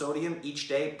amount of sodium each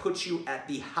day puts you at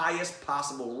the highest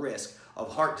possible risk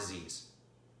of heart disease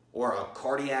or a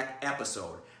cardiac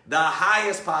episode. The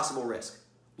highest possible risk.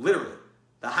 Literally,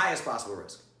 the highest possible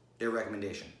risk. Their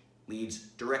recommendation leads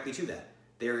directly to that.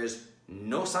 There is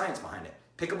no science behind it.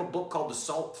 Pick up a book called The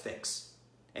Salt Fix.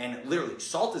 And literally,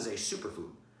 salt is a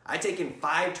superfood. I take in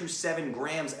 5 to 7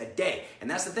 grams a day. And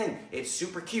that's the thing. It's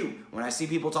super cute when I see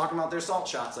people talking about their salt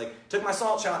shots. Like, took my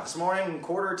salt shot this morning,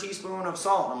 1/4 teaspoon of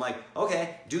salt. I'm like,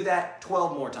 okay, do that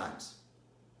 12 more times.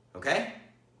 Okay?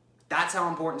 That's how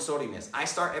important sodium is. I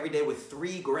start every day with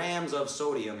 3 grams of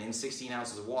sodium in 16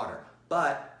 ounces of water.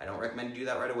 But I don't recommend you do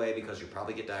that right away because you'll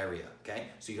probably get diarrhea, okay?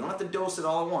 So you don't have to dose it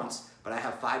all at once, but I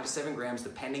have 5 to 7 grams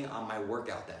depending on my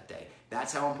workout that day.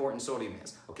 That's how important sodium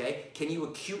is, okay? Can you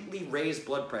acutely raise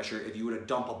blood pressure if you were to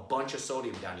dump a bunch of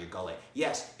sodium down your gullet?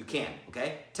 Yes, you can,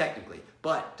 okay? Technically.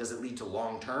 But does it lead to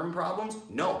long-term problems?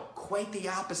 No, quite the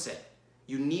opposite.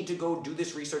 You need to go do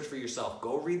this research for yourself.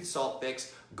 Go read Salt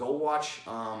Fix. Go watch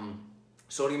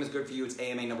Sodium is Good for You. It's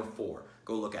AMA number 4.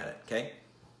 Go look at it, okay?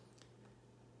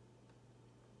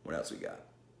 What else we got?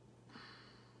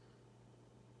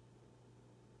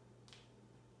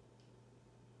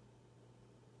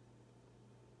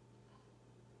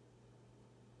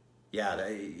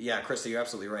 Yeah, Krista, you're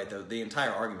absolutely right. The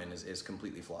entire argument is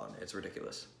completely flawed. It's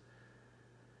ridiculous.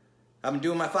 I've been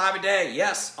doing my 5 a day.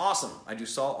 Yes, awesome. I do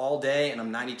salt all day, and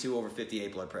I'm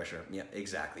 92/58 blood pressure. Yeah,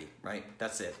 exactly, right?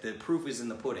 That's it. The proof is in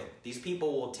the pudding. These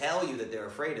people will tell you that they're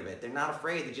afraid of it. They're not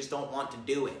afraid. They just don't want to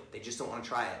do it. They just don't want to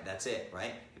try it. That's it,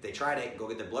 right? If they tried it, go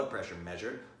get their blood pressure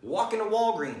measured. Walk into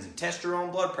Walgreens and test your own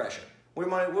blood pressure. What do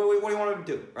you want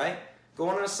to do, right? Go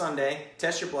on a Sunday,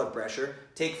 test your blood pressure,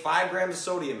 take 5 grams of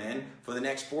sodium in for the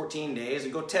next 14 days,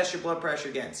 and go test your blood pressure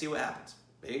again. See what happens.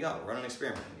 There you go. Run an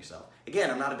experiment on yourself.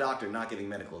 Again, I'm not a doctor, not giving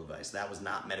medical advice. That was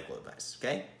not medical advice,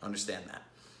 okay? Understand that.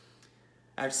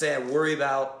 I have to say I worry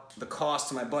about the cost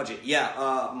to my budget.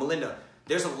 Yeah, Melinda,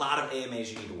 there's a lot of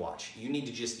AMAs you need to watch. You need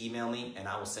to just email me and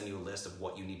I will send you a list of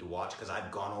what you need to watch because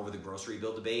I've gone over the grocery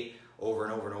bill debate over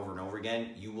and over and over and over again.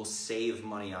 You will save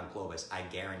money on Clovis. I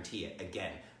guarantee it.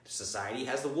 Again, society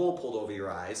has the wool pulled over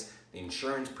your eyes. The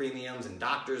insurance premiums and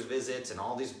doctor's visits and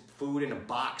all these food in a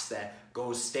box that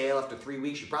goes stale after 3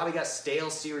 weeks. You probably got stale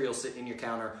cereal sitting in your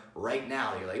counter right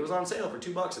now. You're like, it was on sale for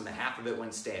 $2 and the half of it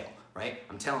went stale, right?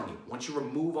 I'm telling you, once you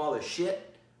remove all the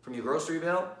shit from your grocery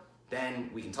bill, then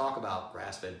we can talk about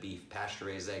grass-fed beef,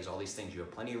 pasture-raised eggs, all these things. You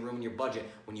have plenty of room in your budget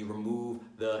when you remove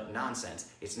the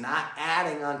nonsense. It's not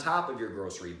adding on top of your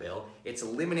grocery bill. It's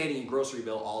eliminating your grocery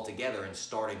bill altogether and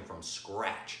starting from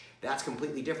scratch. That's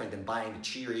completely different than buying the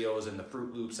Cheerios and the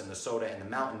Fruit Loops and the soda and the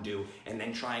Mountain Dew and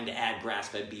then trying to add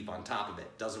grass-fed beef on top of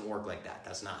it. Doesn't work like that.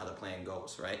 That's not how the plan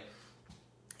goes, right?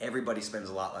 Everybody spends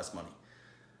a lot less money.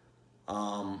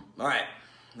 All right,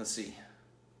 let's see.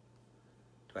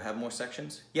 Do I have more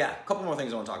sections? Yeah, a couple more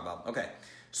things I want to talk about. Okay,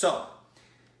 so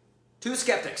to the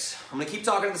skeptics. I'm going to keep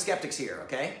talking to the skeptics here,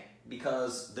 okay?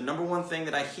 Because the number one thing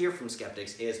that I hear from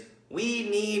skeptics is we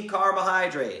need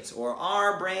carbohydrates or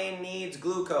our brain needs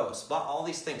glucose, but all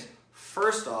these things.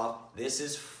 First off, this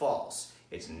is false.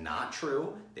 It's not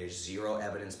true. There's zero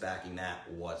evidence backing that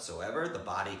whatsoever. The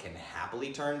body can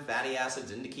happily turn fatty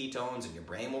acids into ketones and your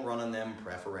brain will run on them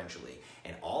preferentially.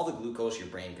 And all the glucose your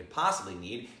brain could possibly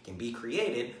need can be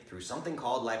created through something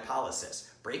called lipolysis,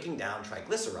 breaking down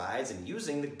triglycerides and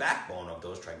using the backbone of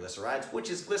those triglycerides, which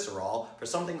is glycerol, for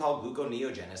something called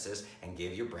gluconeogenesis and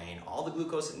give your brain all the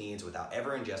glucose it needs without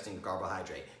ever ingesting a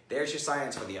carbohydrate. There's your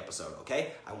science for the episode,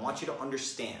 okay? I want you to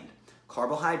understand.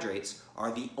 Carbohydrates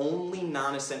are the only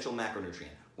non-essential macronutrient.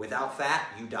 Without fat,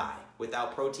 you die.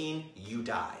 Without protein, you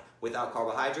die. Without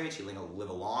carbohydrates, you live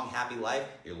a long, happy life,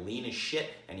 you're lean as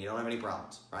shit, and you don't have any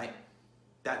problems, right?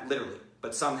 That literally.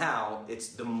 But somehow, it's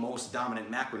the most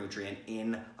dominant macronutrient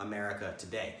in America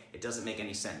today. It doesn't make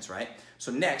any sense, right?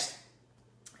 So next,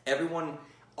 everyone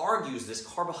argues this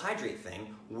carbohydrate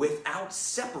thing without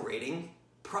separating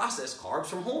processed carbs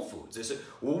from whole foods. They say,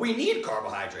 well, we need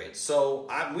carbohydrates, so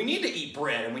we need to eat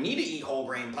bread, and we need to eat whole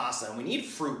grain pasta, and we need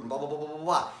fruit, and blah, blah, blah, blah, blah,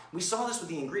 blah. We saw this with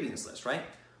the ingredients list, right?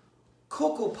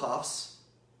 Cocoa Puffs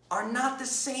are not the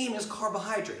same as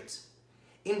carbohydrates.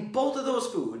 In both of those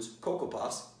foods, Cocoa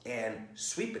Puffs and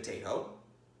sweet potato,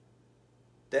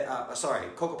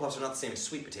 Cocoa Puffs are not the same as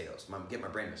sweet potatoes. I'm getting my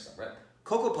brain mixed up, right?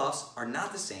 Cocoa Puffs are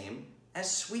not the same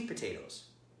as sweet potatoes.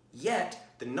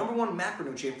 Yet, the number one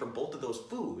macronutrient for both of those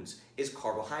foods is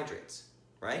carbohydrates,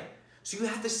 right? So you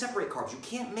have to separate carbs. You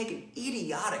can't make an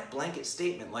idiotic blanket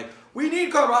statement like, we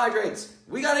need carbohydrates,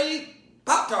 we gotta eat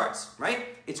Pop-Tarts, right?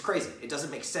 It's crazy. It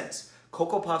doesn't make sense.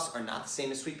 Cocoa Puffs are not the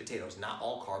same as sweet potatoes. Not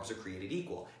all carbs are created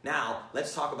equal. Now,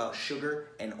 let's talk about sugar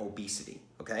and obesity,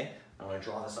 okay? I'm gonna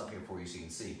draw this up here for you so you can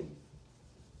see.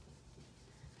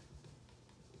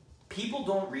 People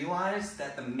don't realize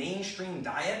that the mainstream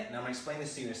diet, and I'm going to explain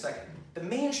this to you in a second, the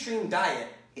mainstream diet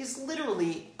is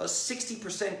literally a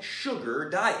 60% sugar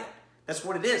diet. That's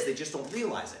what it is. They just don't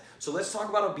realize it. So let's talk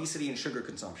about obesity and sugar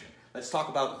consumption. Let's talk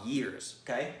about years,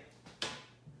 okay?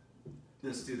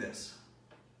 Let's do this.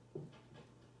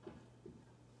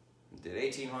 We did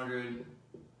 1800,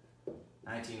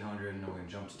 1900, and then we're going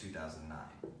to jump to 2009.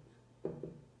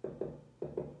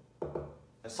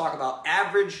 Let's talk about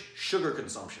average sugar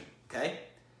consumption. Okay?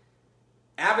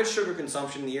 Average sugar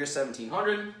consumption in the year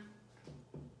 1700,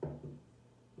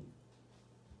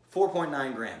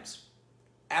 4.9 grams.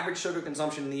 Average sugar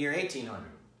consumption in the year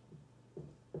 1800,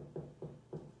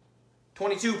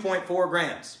 22.4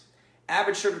 grams.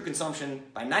 Average sugar consumption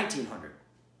by 1900,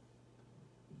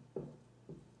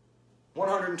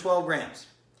 112 grams.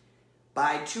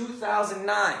 By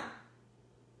 2009,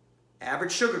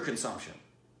 average sugar consumption,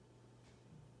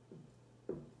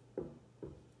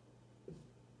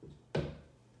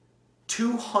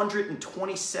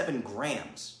 227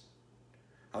 grams.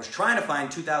 I was trying to find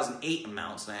 2008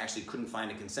 amounts and I actually couldn't find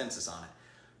a consensus on it.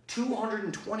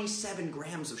 227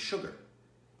 grams of sugar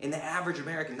in the average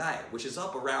American diet, which is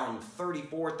up around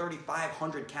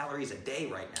 3,500 calories a day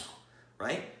right now,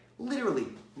 right? Literally,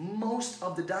 most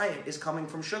of the diet is coming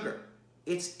from sugar.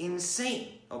 It's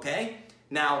insane, okay?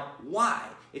 Now, why?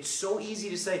 It's so easy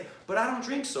to say, but I don't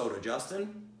drink soda,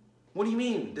 Justin. What do you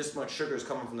mean this much sugar is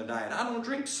coming from the diet? I don't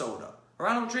drink soda. Or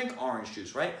I don't drink orange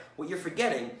juice, right? What you're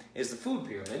forgetting is the food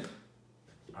pyramid.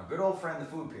 Our good old friend, the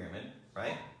food pyramid,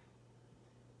 right,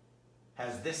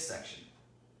 has this section.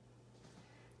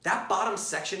 That bottom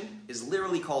section is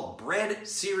literally called bread,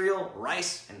 cereal,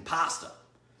 rice, and pasta.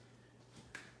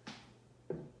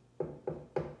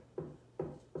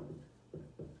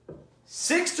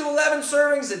 6 to 11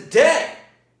 servings a day.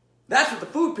 That's what the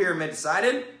food pyramid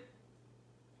decided.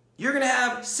 You're going to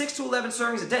have 6 to 11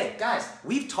 servings a day. Guys,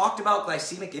 we've talked about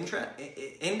glycemic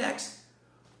index.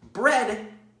 Bread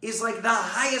is like the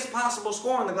highest possible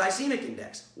score on the glycemic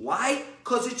index. Why?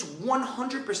 Because it's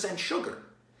 100% sugar.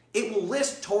 It will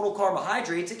list total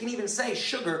carbohydrates. It can even say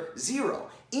sugar 0.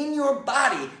 In your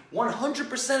body,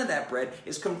 100% of that bread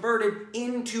is converted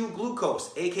into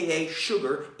glucose, aka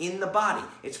sugar, in the body.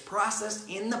 It's processed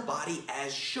in the body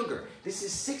as sugar. This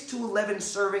is 6 to 11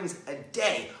 servings a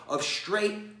day of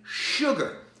straight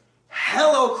sugar.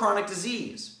 Hello, chronic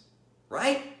disease,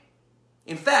 right?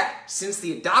 In fact, since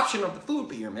the adoption of the food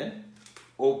pyramid,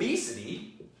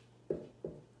 obesity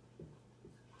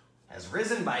has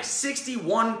risen by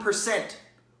 61%.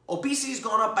 Obesity's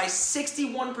gone up by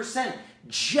 61%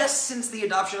 just since the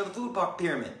adoption of the food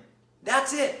pyramid.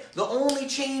 That's it. The only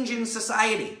change in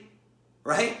society,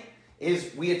 right,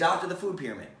 is we adopted the food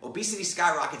pyramid. Obesity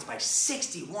skyrockets by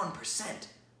 61%,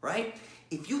 right?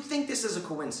 If you think this is a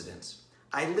coincidence,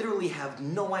 I literally have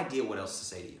no idea what else to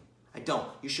say to you. I don't.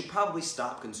 You should probably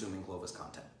stop consuming Clovis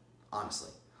content, honestly.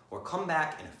 Or come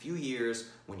back in a few years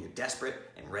when you're desperate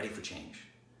and ready for change.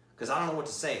 Because I don't know what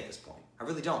to say at this point. I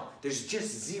really don't. There's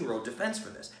just zero defense for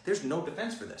this. There's no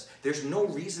defense for this. There's no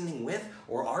reasoning with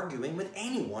or arguing with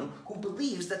anyone who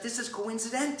believes that this is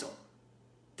coincidental.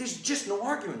 There's just no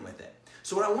arguing with it.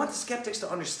 So what I want the skeptics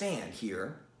to understand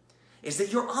here is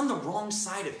that you're on the wrong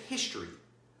side of history.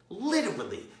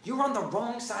 Literally, you're on the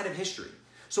wrong side of history.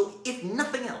 So if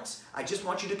nothing else, I just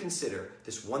want you to consider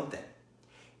this one thing.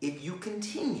 If you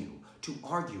continue to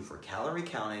argue for calorie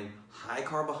counting, high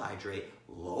carbohydrate,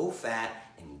 low fat,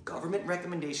 and government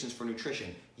recommendations for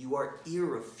nutrition, you are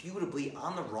irrefutably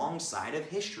on the wrong side of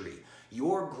history.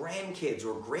 Your grandkids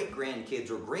or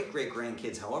great-grandkids or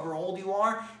great-great-grandkids, however old you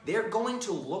are, they're going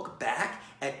to look back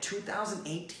at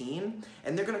 2018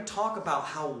 and they're going to talk about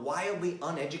how wildly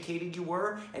uneducated you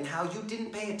were and how you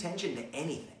didn't pay attention to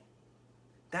anything.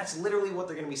 That's literally what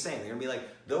they're going to be saying. They're going to be like,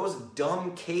 those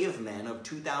dumb cavemen of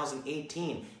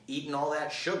 2018 eating all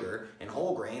that sugar and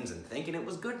whole grains and thinking it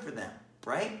was good for them,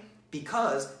 right?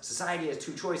 Because society has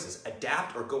two choices,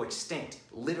 adapt or go extinct,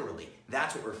 literally.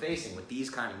 That's what we're facing with these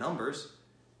kind of numbers.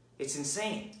 It's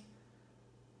insane.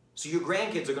 So your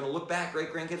grandkids are going to look back,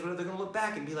 great-grandkids, whatever, they're going to look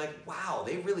back and be like, wow,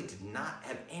 they really did not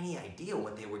have any idea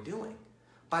what they were doing.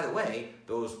 By the way,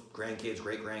 those grandkids,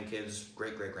 great-grandkids,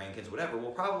 great-great-grandkids, whatever,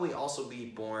 will probably also be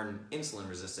born insulin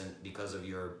resistant because of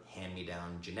your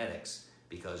hand-me-down genetics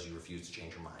because you refuse to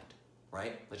change your mind,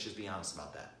 right? Let's just be honest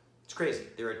about that. It's crazy.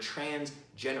 There are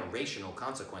transgenerational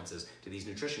consequences to these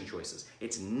nutrition choices.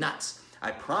 It's nuts.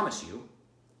 I promise you,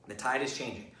 the tide is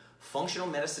changing. Functional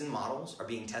medicine models are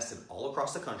being tested all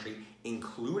across the country,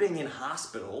 including in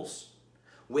hospitals,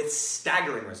 with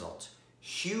staggering results.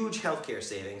 Huge healthcare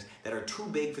savings that are too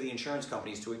big for the insurance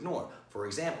companies to ignore. For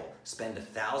example, spend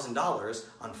 $1,000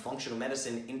 on functional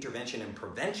medicine intervention and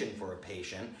prevention for a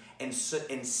patient and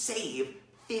save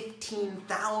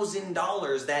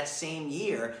 $15,000 that same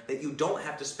year that you don't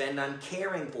have to spend on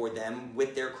caring for them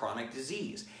with their chronic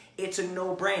disease. It's a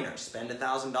no-brainer. Spend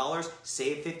 $1,000,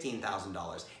 save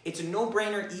 $15,000. It's a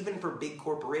no-brainer even for big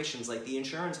corporations like the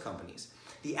insurance companies.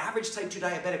 The average type 2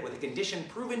 diabetic with a condition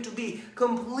proven to be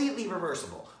completely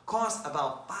reversible costs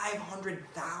about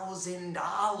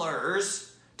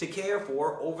 $500,000 to care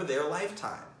for over their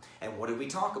lifetime. And what did we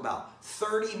talk about?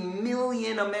 30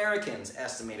 million Americans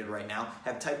estimated right now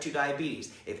have type 2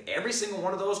 diabetes. If every single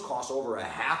one of those costs over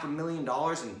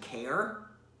 $500,000 in care,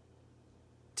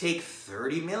 take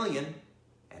 30 million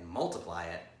and multiply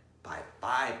it by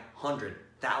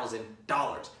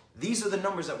 $500,000. These are the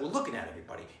numbers that we're looking at,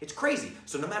 everybody. It's crazy.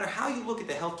 So no matter how you look at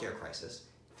the healthcare crisis,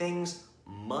 things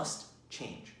must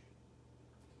change.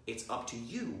 It's up to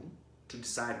you to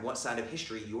decide what side of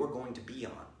history you're going to be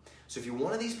on. So if you're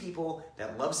one of these people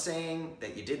that loves saying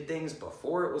that you did things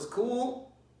before it was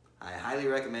cool, I highly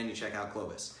recommend you check out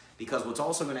Clovis. Because what's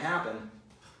also going to happen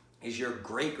is your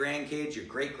great-grandkids, your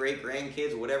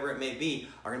great-great-grandkids, whatever it may be,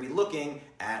 are going to be looking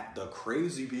at the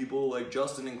crazy people like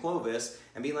Justin and Clovis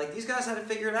and be like, these guys had to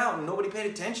figure it out and nobody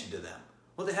paid attention to them.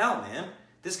 What the hell, man?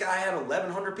 This guy had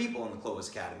 1,100 people in the Clovis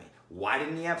Academy. Why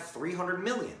didn't he have 300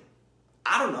 million?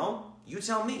 I don't know. You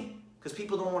tell me. Because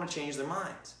people don't want to change their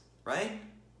minds, right?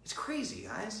 It's crazy,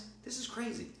 guys. This is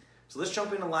crazy. So let's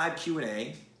jump into live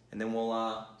Q&A and then we'll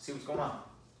see what's going on.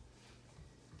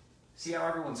 See how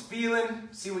everyone's feeling,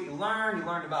 see what you learned. You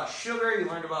learned about sugar, you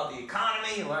learned about the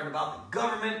economy, you learned about the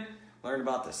government, learned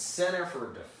about the Center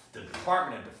for the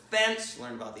Department of Defense,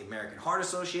 learned about the American Heart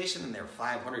Association and their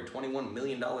 $521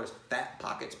 million fat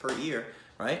pockets per year,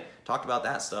 right? Talked about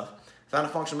that stuff. Found a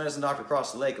functional medicine doctor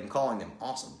across the lake. I'm calling them.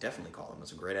 Awesome. Definitely call them.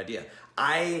 That's a great idea.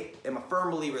 I am a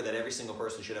firm believer that every single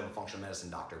person should have a functional medicine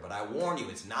doctor, but I warn you,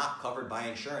 it's not covered by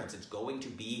insurance. It's going to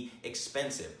be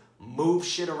expensive. Move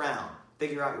shit around.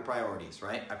 Figure out your priorities,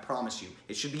 right? I promise you.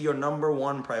 It should be your number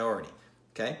one priority,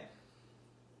 okay?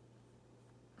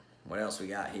 What else we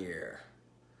got here?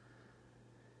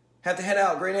 Have to head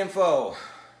out. Great info.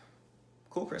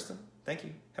 Cool, Kristen. Thank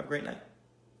you. Have a great night.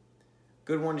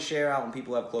 Good one to share out when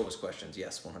people have Clovis questions.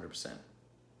 Yes, 100%.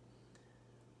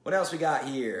 What else we got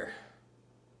here?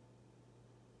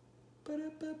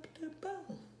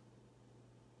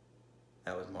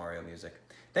 That was Mario music.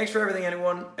 Thanks for everything,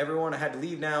 everyone. I had to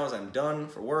leave now as I'm done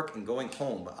for work and going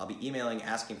home, but I'll be emailing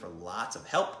asking for lots of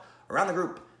help around the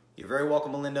group. You're very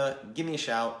welcome, Melinda. Give me a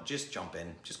shout. Just jump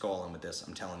in. Just go all in with this.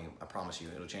 I'm telling you. I promise you.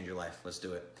 It'll change your life. Let's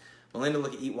do it. Melinda,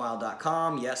 look at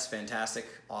eatwild.com. Yes, fantastic.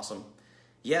 Awesome.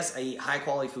 Yes, I eat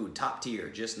high-quality food, top tier,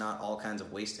 just not all kinds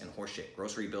of waste and horseshit.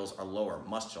 Grocery bills are lower,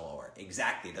 much lower.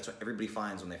 Exactly. That's what everybody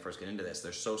finds when they first get into this.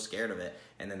 They're so scared of it,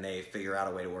 and then they figure out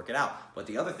a way to work it out. But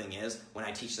the other thing is, when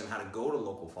I teach them how to go to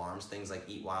local farms, things like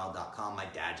eatwild.com, my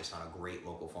dad just found a great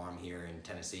local farm here in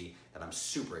Tennessee that I'm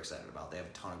super excited about. They have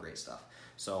a ton of great stuff.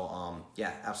 So,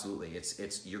 yeah, absolutely.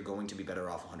 It's you're going to be better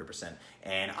off 100%.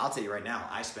 And I'll tell you right now,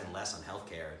 I spend less on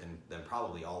healthcare than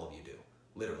probably all of you do.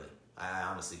 Literally. I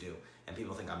honestly do. And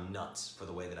people think I'm nuts for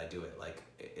the way that I do it. Like,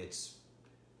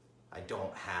 I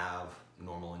don't have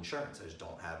normal insurance. I just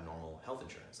don't have normal health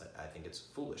insurance. I think it's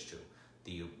foolish to.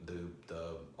 The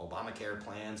Obamacare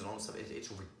plans and all this stuff,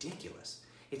 it's ridiculous.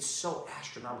 It's so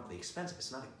astronomically expensive.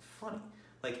 It's not even funny.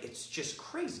 Like, it's just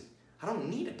crazy. I don't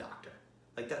need a doctor.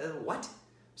 Like, that, what?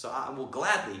 So I will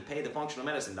gladly pay the functional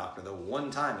medicine doctor the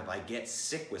one time if I get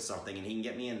sick with something and he can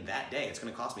get me in that day. It's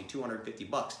going to cost me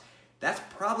 $250. That's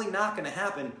probably not going to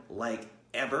happen like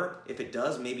ever. If it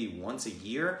does, maybe once a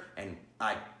year. And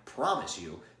I promise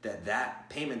you that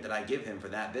payment that I give him for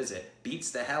that visit beats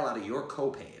the hell out of your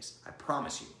co-pays. I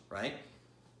promise you, right?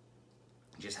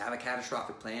 Just have a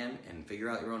catastrophic plan and figure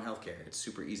out your own healthcare. It's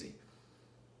super easy.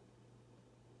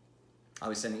 I'll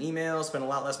be sending emails, spend a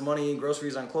lot less money,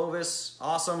 groceries on Clovis.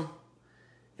 Awesome.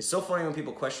 It's so funny when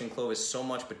people question Clovis so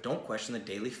much but don't question the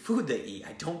daily food they eat.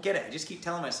 I don't get it. I just keep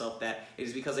telling myself that it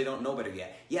is because they don't know better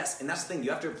yet. Yes, and that's the thing. You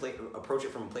have to approach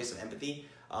it from a place of empathy.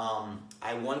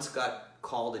 I once got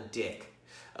called a dick.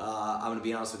 I'm going to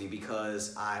be honest with you,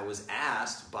 because I was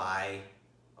asked by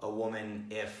a woman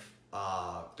if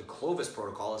the Clovis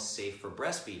protocol is safe for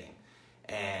breastfeeding.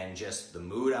 And just the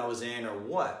mood I was in or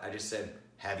what, I just said,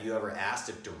 have you ever asked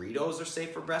if Doritos are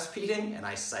safe for breastfeeding? And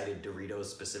I cited Doritos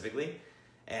specifically.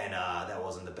 And that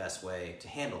wasn't the best way to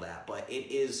handle that. But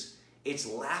it's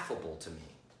laughable to me.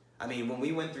 I mean, when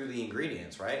we went through the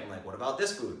ingredients, right? I'm like, what about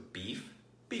this food? Beef,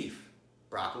 beef.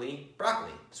 Broccoli,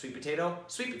 broccoli. Sweet potato,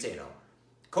 sweet potato.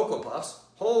 Cocoa Puffs,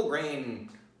 whole grain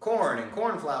corn and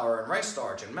corn flour and rice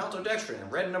starch and maltodextrin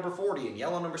and red number 40 and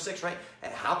yellow number 6, right?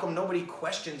 And how come nobody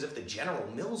questions if the General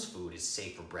Mills food is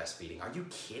safe for breastfeeding? Are you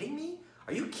kidding me?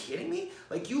 Are you kidding me?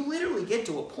 Like, you literally get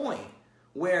to a point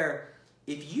where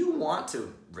if you want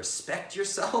to respect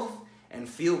yourself and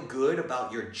feel good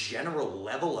about your general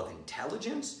level of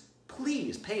intelligence,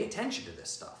 please pay attention to this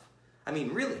stuff. I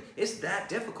mean, really, it's that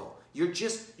difficult. You're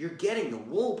getting the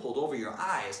wool pulled over your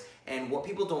eyes, and what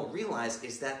people don't realize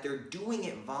is that they're doing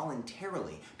it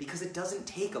voluntarily because it doesn't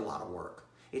take a lot of work.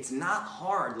 It's not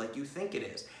hard like you think it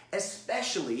is,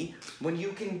 especially when you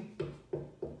can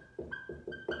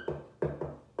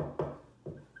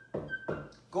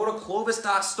go to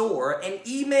Clovis.store and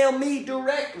email me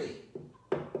directly.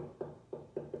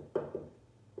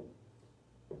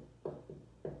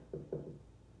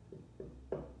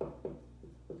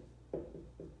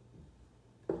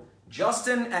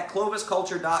 Justin at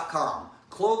clovisculture.com.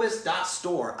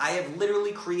 Clovis.store. I have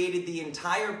literally created the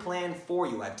entire plan for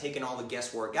you. I've taken all the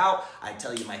guesswork out. I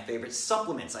tell you my favorite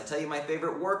supplements. I tell you my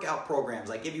favorite workout programs.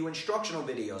 I give you instructional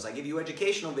videos. I give you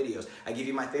educational videos. I give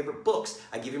you my favorite books.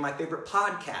 I give you my favorite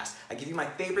podcasts. I give you my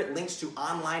favorite links to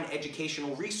online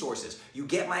educational resources. You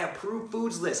get my approved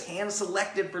foods list,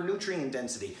 hand-selected for nutrient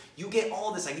density. You get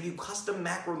all this. I give you custom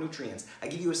macronutrients. I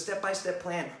give you a step-by-step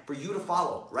plan for you to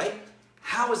follow, right?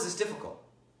 How is this difficult?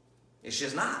 It's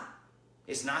just not.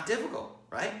 It's not difficult,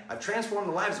 right? I've transformed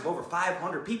the lives of over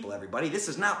 500 people, everybody. This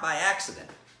is not by accident.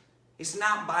 It's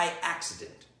not by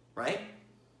accident, right?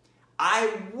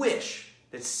 I wish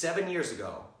that 7 years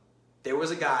ago, there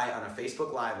was a guy on a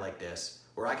Facebook Live like this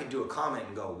where I could do a comment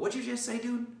and go, what'd you just say,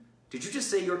 dude? Did you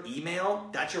just say your email?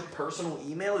 That's your personal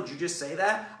email? Did you just say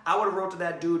that? I would have wrote to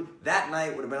that dude that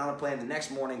night, would have been on a plane the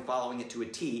next morning following it to a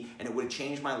T, and it would have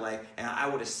changed my life, and I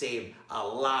would have saved a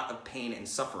lot of pain and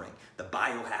suffering. The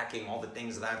biohacking, all the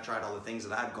things that I've tried, all the things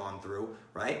that I've gone through,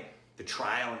 right? The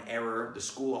trial and error, the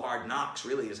school of hard knocks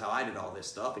really is how I did all this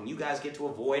stuff, and you guys get to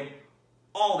avoid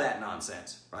all that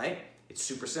nonsense, right? It's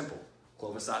super simple.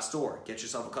 Clovis.store. Get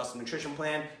yourself a custom nutrition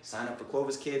plan, sign up for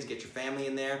Clovis Kids, get your family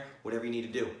in there, whatever you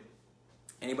need to do.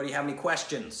 Anybody have any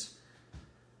questions?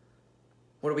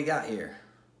 What do we got here?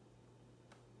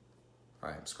 All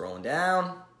right, I'm scrolling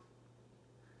down.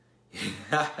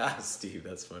 Steve,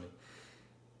 that's funny.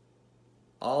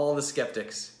 All the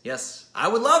skeptics. Yes, I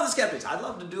would love the skeptics. I'd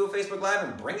love to do a Facebook Live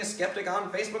and bring a skeptic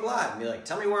on Facebook Live and be like,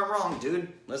 tell me where I'm wrong,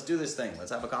 dude. Let's do this thing.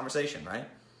 Let's have a conversation, right?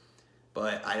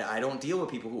 But I don't deal with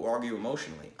people who argue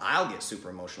emotionally. I'll get super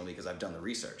emotional because I've done the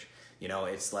research. You know,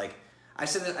 it's like, I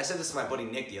said this to my buddy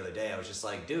Nick the other day. I was just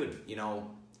like, dude, you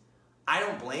know, I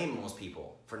don't blame most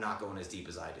people for not going as deep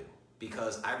as I do,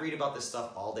 because I read about this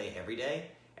stuff all day, every day,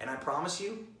 and I promise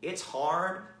you, it's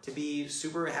hard to be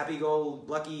super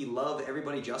happy-go-lucky, love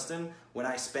everybody Justin when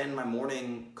I spend my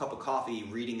morning cup of coffee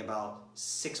reading about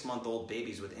 6-month-old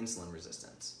babies with insulin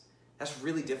resistance. That's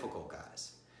really difficult,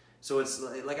 guys. So it's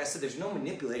like I said, there's no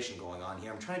manipulation going on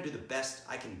here. I'm trying to do the best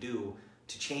I can do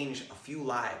to change a few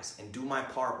lives and do my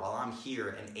part while I'm here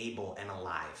and able and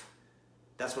alive.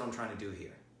 That's what I'm trying to do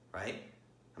here, right?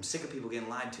 I'm sick of people getting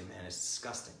lied to, man. It's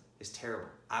disgusting. It's terrible.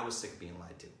 I was sick of being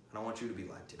lied to. I don't want you to be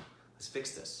lied to. Let's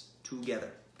fix this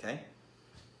together, okay?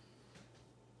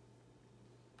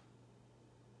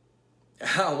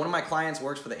 One of my clients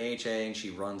works for the AHA and she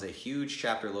runs a huge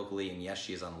chapter locally, and yes,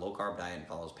 she is on a low-carb diet and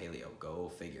follows paleo. Go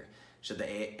figure. So the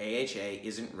AHA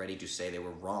isn't ready to say they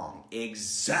were wrong.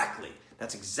 Exactly.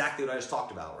 That's exactly what I just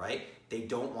talked about, right? They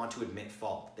don't want to admit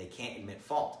fault. They can't admit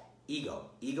fault. Ego.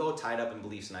 Ego tied up in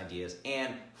beliefs and ideas,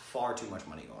 and far too much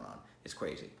money going on. It's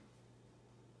crazy.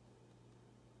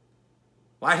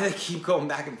 Why do they keep going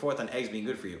back and forth on eggs being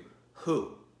good for you?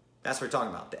 Who? That's what we're talking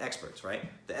about. The experts, right?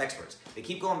 The experts. They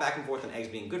keep going back and forth on eggs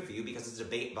being good for you because it's a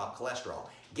debate about cholesterol.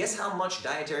 Guess how much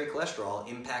dietary cholesterol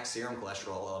impacts serum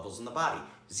cholesterol levels in the body?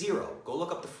 0. Go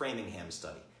look up the Framingham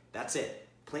study. That's it.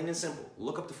 Plain and simple.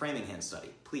 Look up the Framingham study,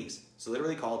 please. It's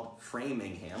literally called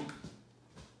Framingham.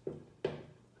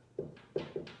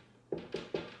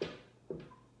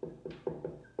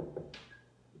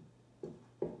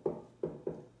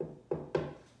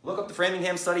 Look up the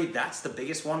Framingham study. That's the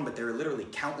biggest one, but there are literally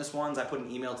countless ones. I put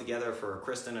an email together for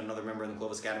Kristen, another member in the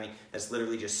Clovis Academy, that's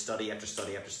literally just study after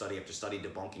study after study after study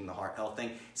debunking the heart health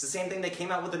thing. It's the same thing. They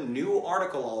came out with a new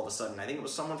article all of a sudden. I think it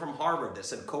was someone from Harvard that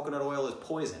said coconut oil is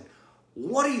poison.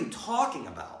 What are you talking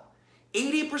about?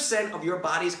 80% of your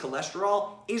body's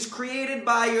cholesterol is created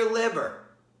by your liver.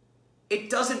 It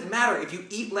doesn't matter. If you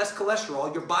eat less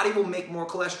cholesterol, your body will make more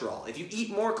cholesterol. If you eat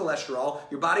more cholesterol,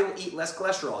 your body will eat less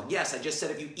cholesterol. Yes, I just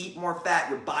said if you eat more fat,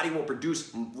 your body will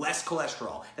produce less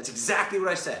cholesterol. That's exactly what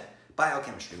I said.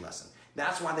 Biochemistry lesson.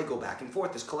 That's why they go back and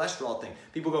forth, this cholesterol thing.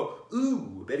 People go,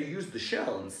 ooh, better use the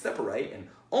shell and separate and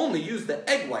only use the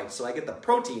egg white so I get the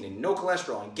protein and no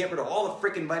cholesterol and get rid of all the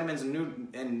freaking vitamins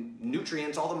and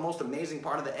nutrients, all the most amazing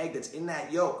part of the egg that's in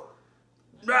that yolk.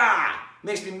 Ah!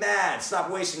 Makes me mad.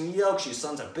 Stop wasting yolks, you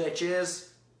sons of bitches.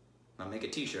 I'll make a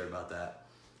t-shirt about that.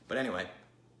 But anyway.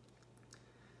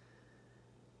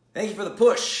 Thank you for the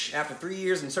push. After 3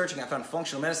 years in searching, I found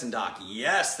functional medicine doc.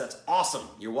 Yes, that's awesome.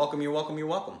 You're welcome, you're welcome, you're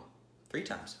welcome. 3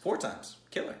 times, 4 times.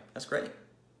 Killer. That's great.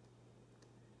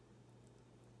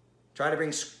 Try to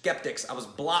bring skeptics. I was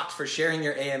blocked for sharing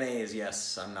your AMAs.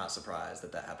 Yes, I'm not surprised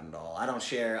that happened at all. I don't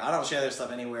share their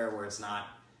stuff anywhere where it's not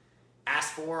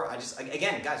asked for.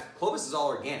 Again, guys, Clovis is all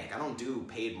organic. I don't do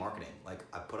paid marketing. Like,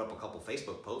 I put up a couple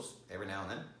Facebook posts every now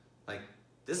and then. Like,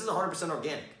 this is 100%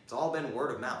 organic. It's all been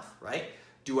word of mouth, right?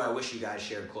 Do I wish you guys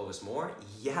shared Clovis more?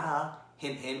 Yeah.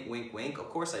 Hint, hint, wink, wink. Of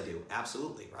course I do.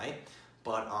 Absolutely, right?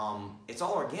 But it's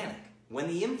all organic. When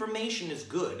the information is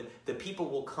good, the people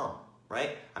will come,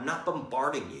 right? I'm not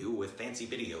bombarding you with fancy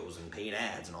videos and paid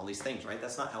ads and all these things, right?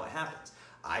 That's not how it happens.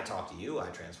 I talk to you, I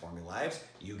transform your lives,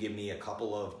 you give me a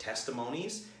couple of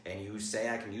testimonies, and you say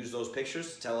I can use those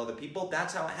pictures to tell other people.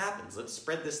 That's how it happens. Let's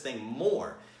spread this thing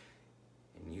more.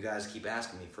 And you guys keep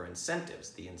asking me for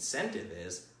incentives. The incentive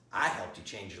is, I helped you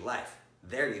change your life.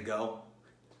 There you go.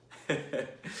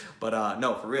 But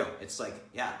no, for real, it's like,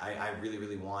 yeah, I really,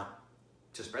 really want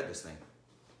to spread this thing.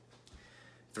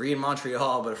 3 in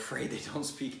Montreal, but afraid they don't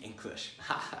speak English.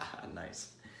 Nice.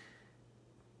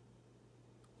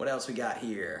 What else we got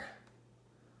here?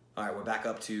 All right, we're back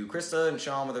up to Krista and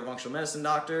Sean with their functional medicine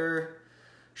doctor.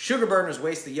 Sugar burners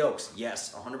waste the yolks.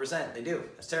 Yes, 100%. They do.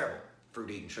 That's terrible. Fruit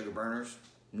eating sugar burners,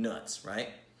 nuts, right?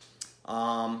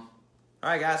 All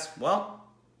right, guys. Well,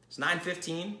 it's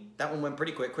 9:15. That one went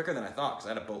pretty quicker than I thought because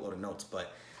I had a boatload of notes.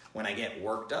 But when I get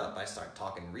worked up, I start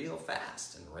talking real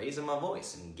fast and raising my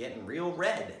voice and getting real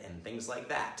red and things like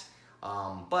that.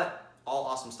 But all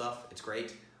awesome stuff. It's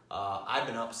great. I've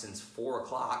been up since 4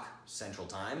 o'clock Central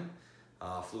Time.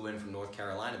 Flew in from North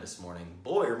Carolina this morning.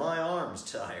 Boy, are my arms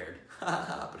tired.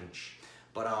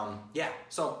 But yeah,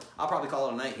 so I'll probably call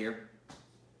it a night here.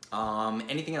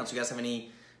 Anything else? You guys have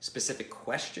any specific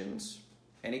questions?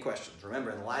 Any questions?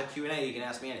 Remember, in the live Q&A, you can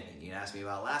ask me anything. You can ask me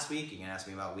about last week. You can ask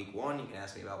me about week 1. You can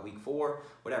ask me about week 4.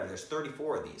 Whatever. There's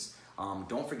 34 of these.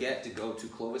 Don't forget to go to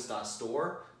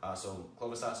Clovis.store. So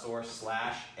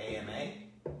Clovis.store/AMA.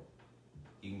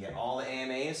 You can get all the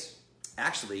AMAs.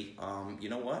 Actually, you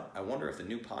know what? I wonder if the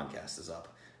new podcast is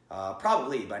up.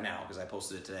 Probably by now because I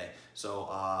posted it today. So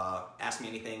Ask Me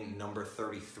Anything number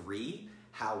 33,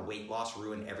 How Weight Loss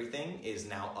Ruined Everything, is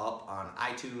now up on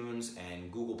iTunes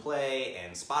and Google Play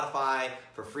and Spotify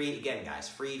for free. Again, guys,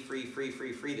 free.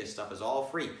 This stuff is all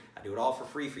free. I do it all for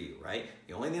free for you, right?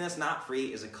 The only thing that's not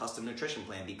free is a custom nutrition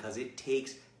plan because it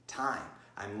takes time.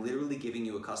 I'm literally giving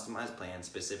you a customized plan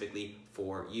specifically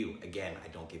for you. Again, I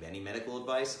don't give any medical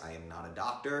advice. I am not a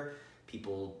doctor.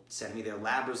 People send me their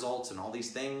lab results and all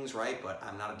these things, right? But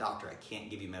I'm not a doctor. I can't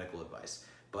give you medical advice.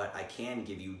 But I can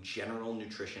give you general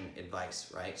nutrition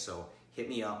advice, right? So hit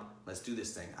me up. Let's do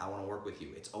this thing. I want to work with you.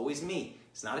 It's always me.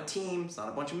 It's not a team. It's not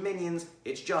a bunch of minions.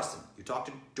 It's Justin. You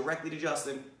talk directly to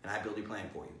Justin, and I build your plan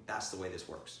for you. That's the way this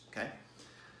works, okay?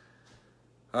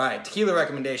 All right, tequila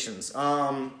recommendations.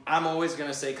 I'm always going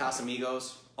to say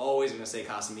Casamigos. Always going to say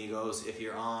Casamigos. If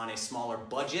you're on a smaller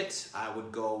budget, I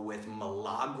would go with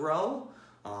Milagro.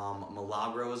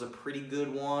 Milagro is a pretty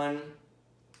good one.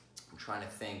 I'm trying to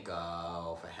think if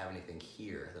I have anything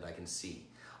here that I can see.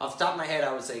 Off the top of my head,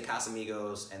 I would say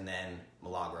Casamigos and then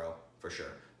Milagro for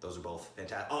sure. Those are both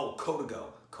fantastic. Oh,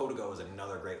 Código. Código is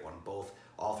another great one.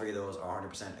 All three of those are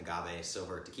 100% agave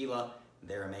silver tequila.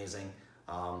 They're amazing.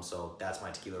 So that's my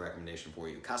tequila recommendation for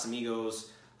you.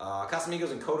 Casamigos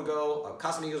and Código.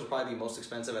 Casamigos will probably be most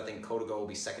expensive. I think Código will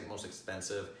be second most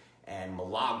expensive. And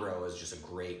Milagro is just a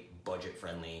great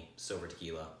budget-friendly silver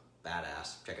tequila.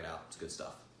 Badass. Check it out. It's good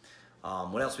stuff.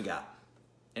 What else we got?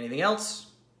 Anything else?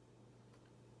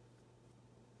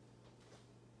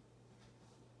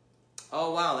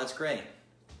 Oh, wow, that's great.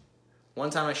 One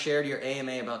time I shared your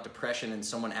AMA about depression and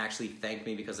someone actually thanked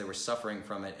me because they were suffering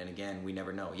from it. And again, we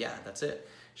never know. Yeah, that's it.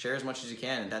 Share as much as you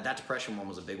can. And that depression one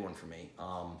was a big one for me.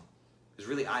 It was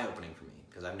really eye-opening for me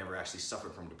because I've never actually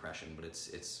suffered from depression, but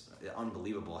it's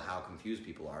unbelievable how confused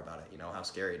people are about it, you know, how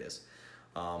scary it is.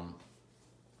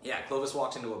 Yeah, Clovis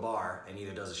walks into a bar and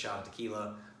either does a shot of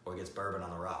tequila or gets bourbon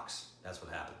on the rocks. That's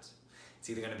what happens. It's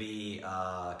either going to be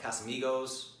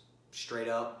Casamigos, straight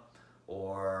up,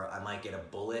 or I might get a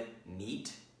bullet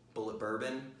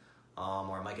bourbon,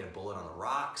 or I might get a bullet on the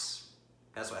rocks.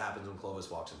 That's what happens when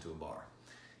Clovis walks into a bar.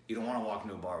 You don't want to walk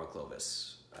into a bar with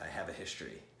Clovis. I have a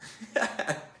history.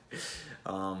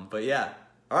 But yeah.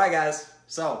 All right, guys.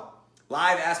 So,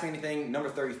 live Ask Me Anything, number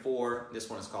 34. This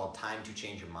one is called Time to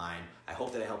Change Your Mind. I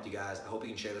hope that I helped you guys. I hope you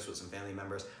can share this with some family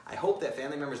members. I hope that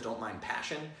family members don't mind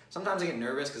passion. Sometimes I get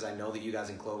nervous because I know that you guys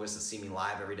in Clovis that see me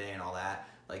live every day and all that.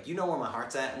 Like, you know where my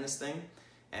heart's at in this thing.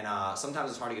 And sometimes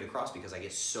it's hard to get across because I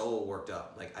get so worked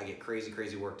up. Like, I get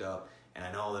crazy worked up. And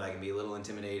I know that I can be a little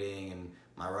intimidating. And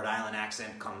my Rhode Island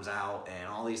accent comes out. And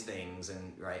all these things.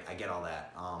 And, right, I get all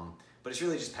that. But it's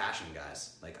really just passion,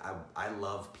 guys. Like, I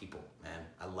love people, man.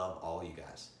 I love all you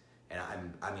guys. And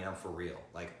I'm for real.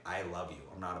 Like, I love you.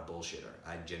 I'm not a bullshitter.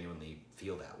 I genuinely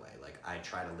feel that way. Like, I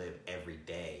try to live every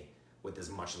day with as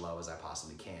much love as I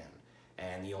possibly can.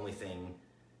 And the only thing...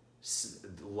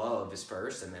 love is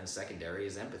first, and then secondary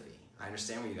is empathy. I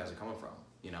understand where you guys are coming from,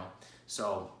 you know?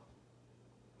 So,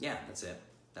 yeah, that's it.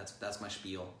 That's my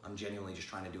spiel. I'm genuinely just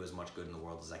trying to do as much good in the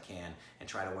world as I can and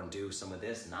try to undo some of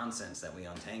this nonsense that we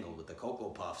untangled with the Cocoa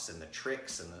Puffs and the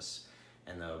tricks and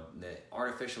the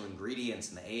artificial ingredients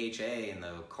and the AHA and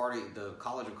the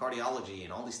College of Cardiology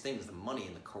and all these things, the money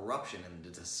and the corruption and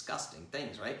the disgusting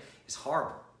things, right? It's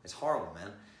horrible. It's horrible,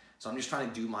 man. So I'm just trying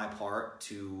to do my part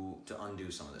to undo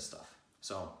some of this stuff.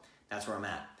 So that's where I'm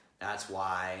at. That's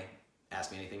why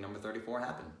Ask Me Anything number 34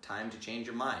 happened. Time to change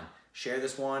your mind. Share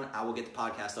this one. I will get the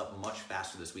podcast up much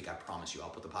faster this week. I promise you. I'll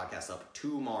put the podcast up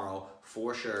tomorrow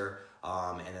for sure.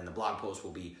 And then the blog post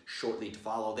will be shortly to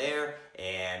follow there.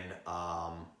 And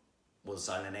we'll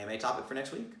decide an AMA topic for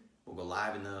next week. We'll go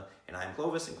live in I Am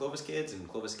Clovis and Clovis Kids and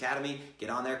Clovis Academy.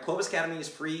 Get on there. Clovis Academy is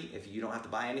free. If you don't have to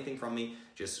buy anything from me,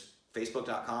 just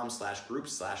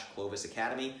Facebook.com/groups/Clovis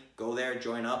Academy. Go there,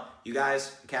 join up. You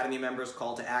guys, Academy members,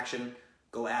 call to action.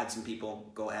 Go add some people.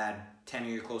 Go add 10 of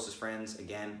your closest friends.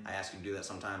 Again, I ask you to do that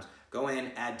sometimes. Go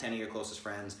in, add 10 of your closest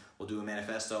friends. We'll do a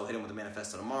manifesto. Hit them with a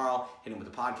manifesto tomorrow. Hit them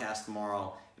with the podcast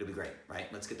tomorrow. It'll be great,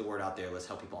 right? Let's get the word out there. Let's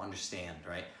help people understand,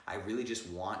 right? I really just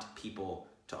want people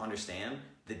to understand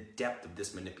the depth of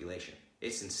this manipulation.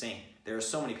 It's insane. There are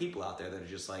so many people out there that are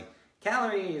just like,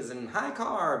 calories and high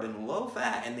carb and low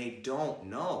fat, and they don't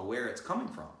know where it's coming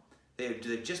from. They've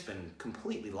just been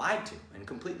completely lied to and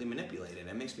completely manipulated.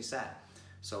 It makes me sad.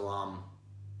 So, I'm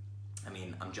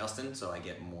Justin, so I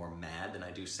get more mad than I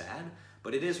do sad,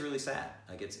 but it is really sad.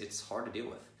 Like, it's hard to deal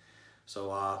with.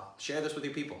 So, share this with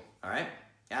your people, all right?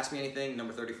 Ask me anything,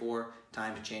 number 34,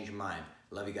 time to change your mind.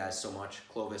 Love you guys so much.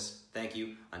 Clovis, thank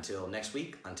you. Until next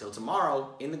week, until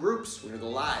tomorrow, in the groups, we're going to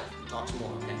go live and talk some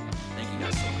more, okay? Thank you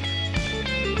guys so much.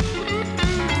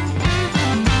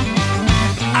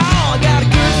 Oh, I got a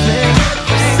good thing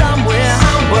somewhere,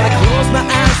 but I closed my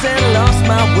eyes and lost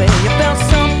my way. It felt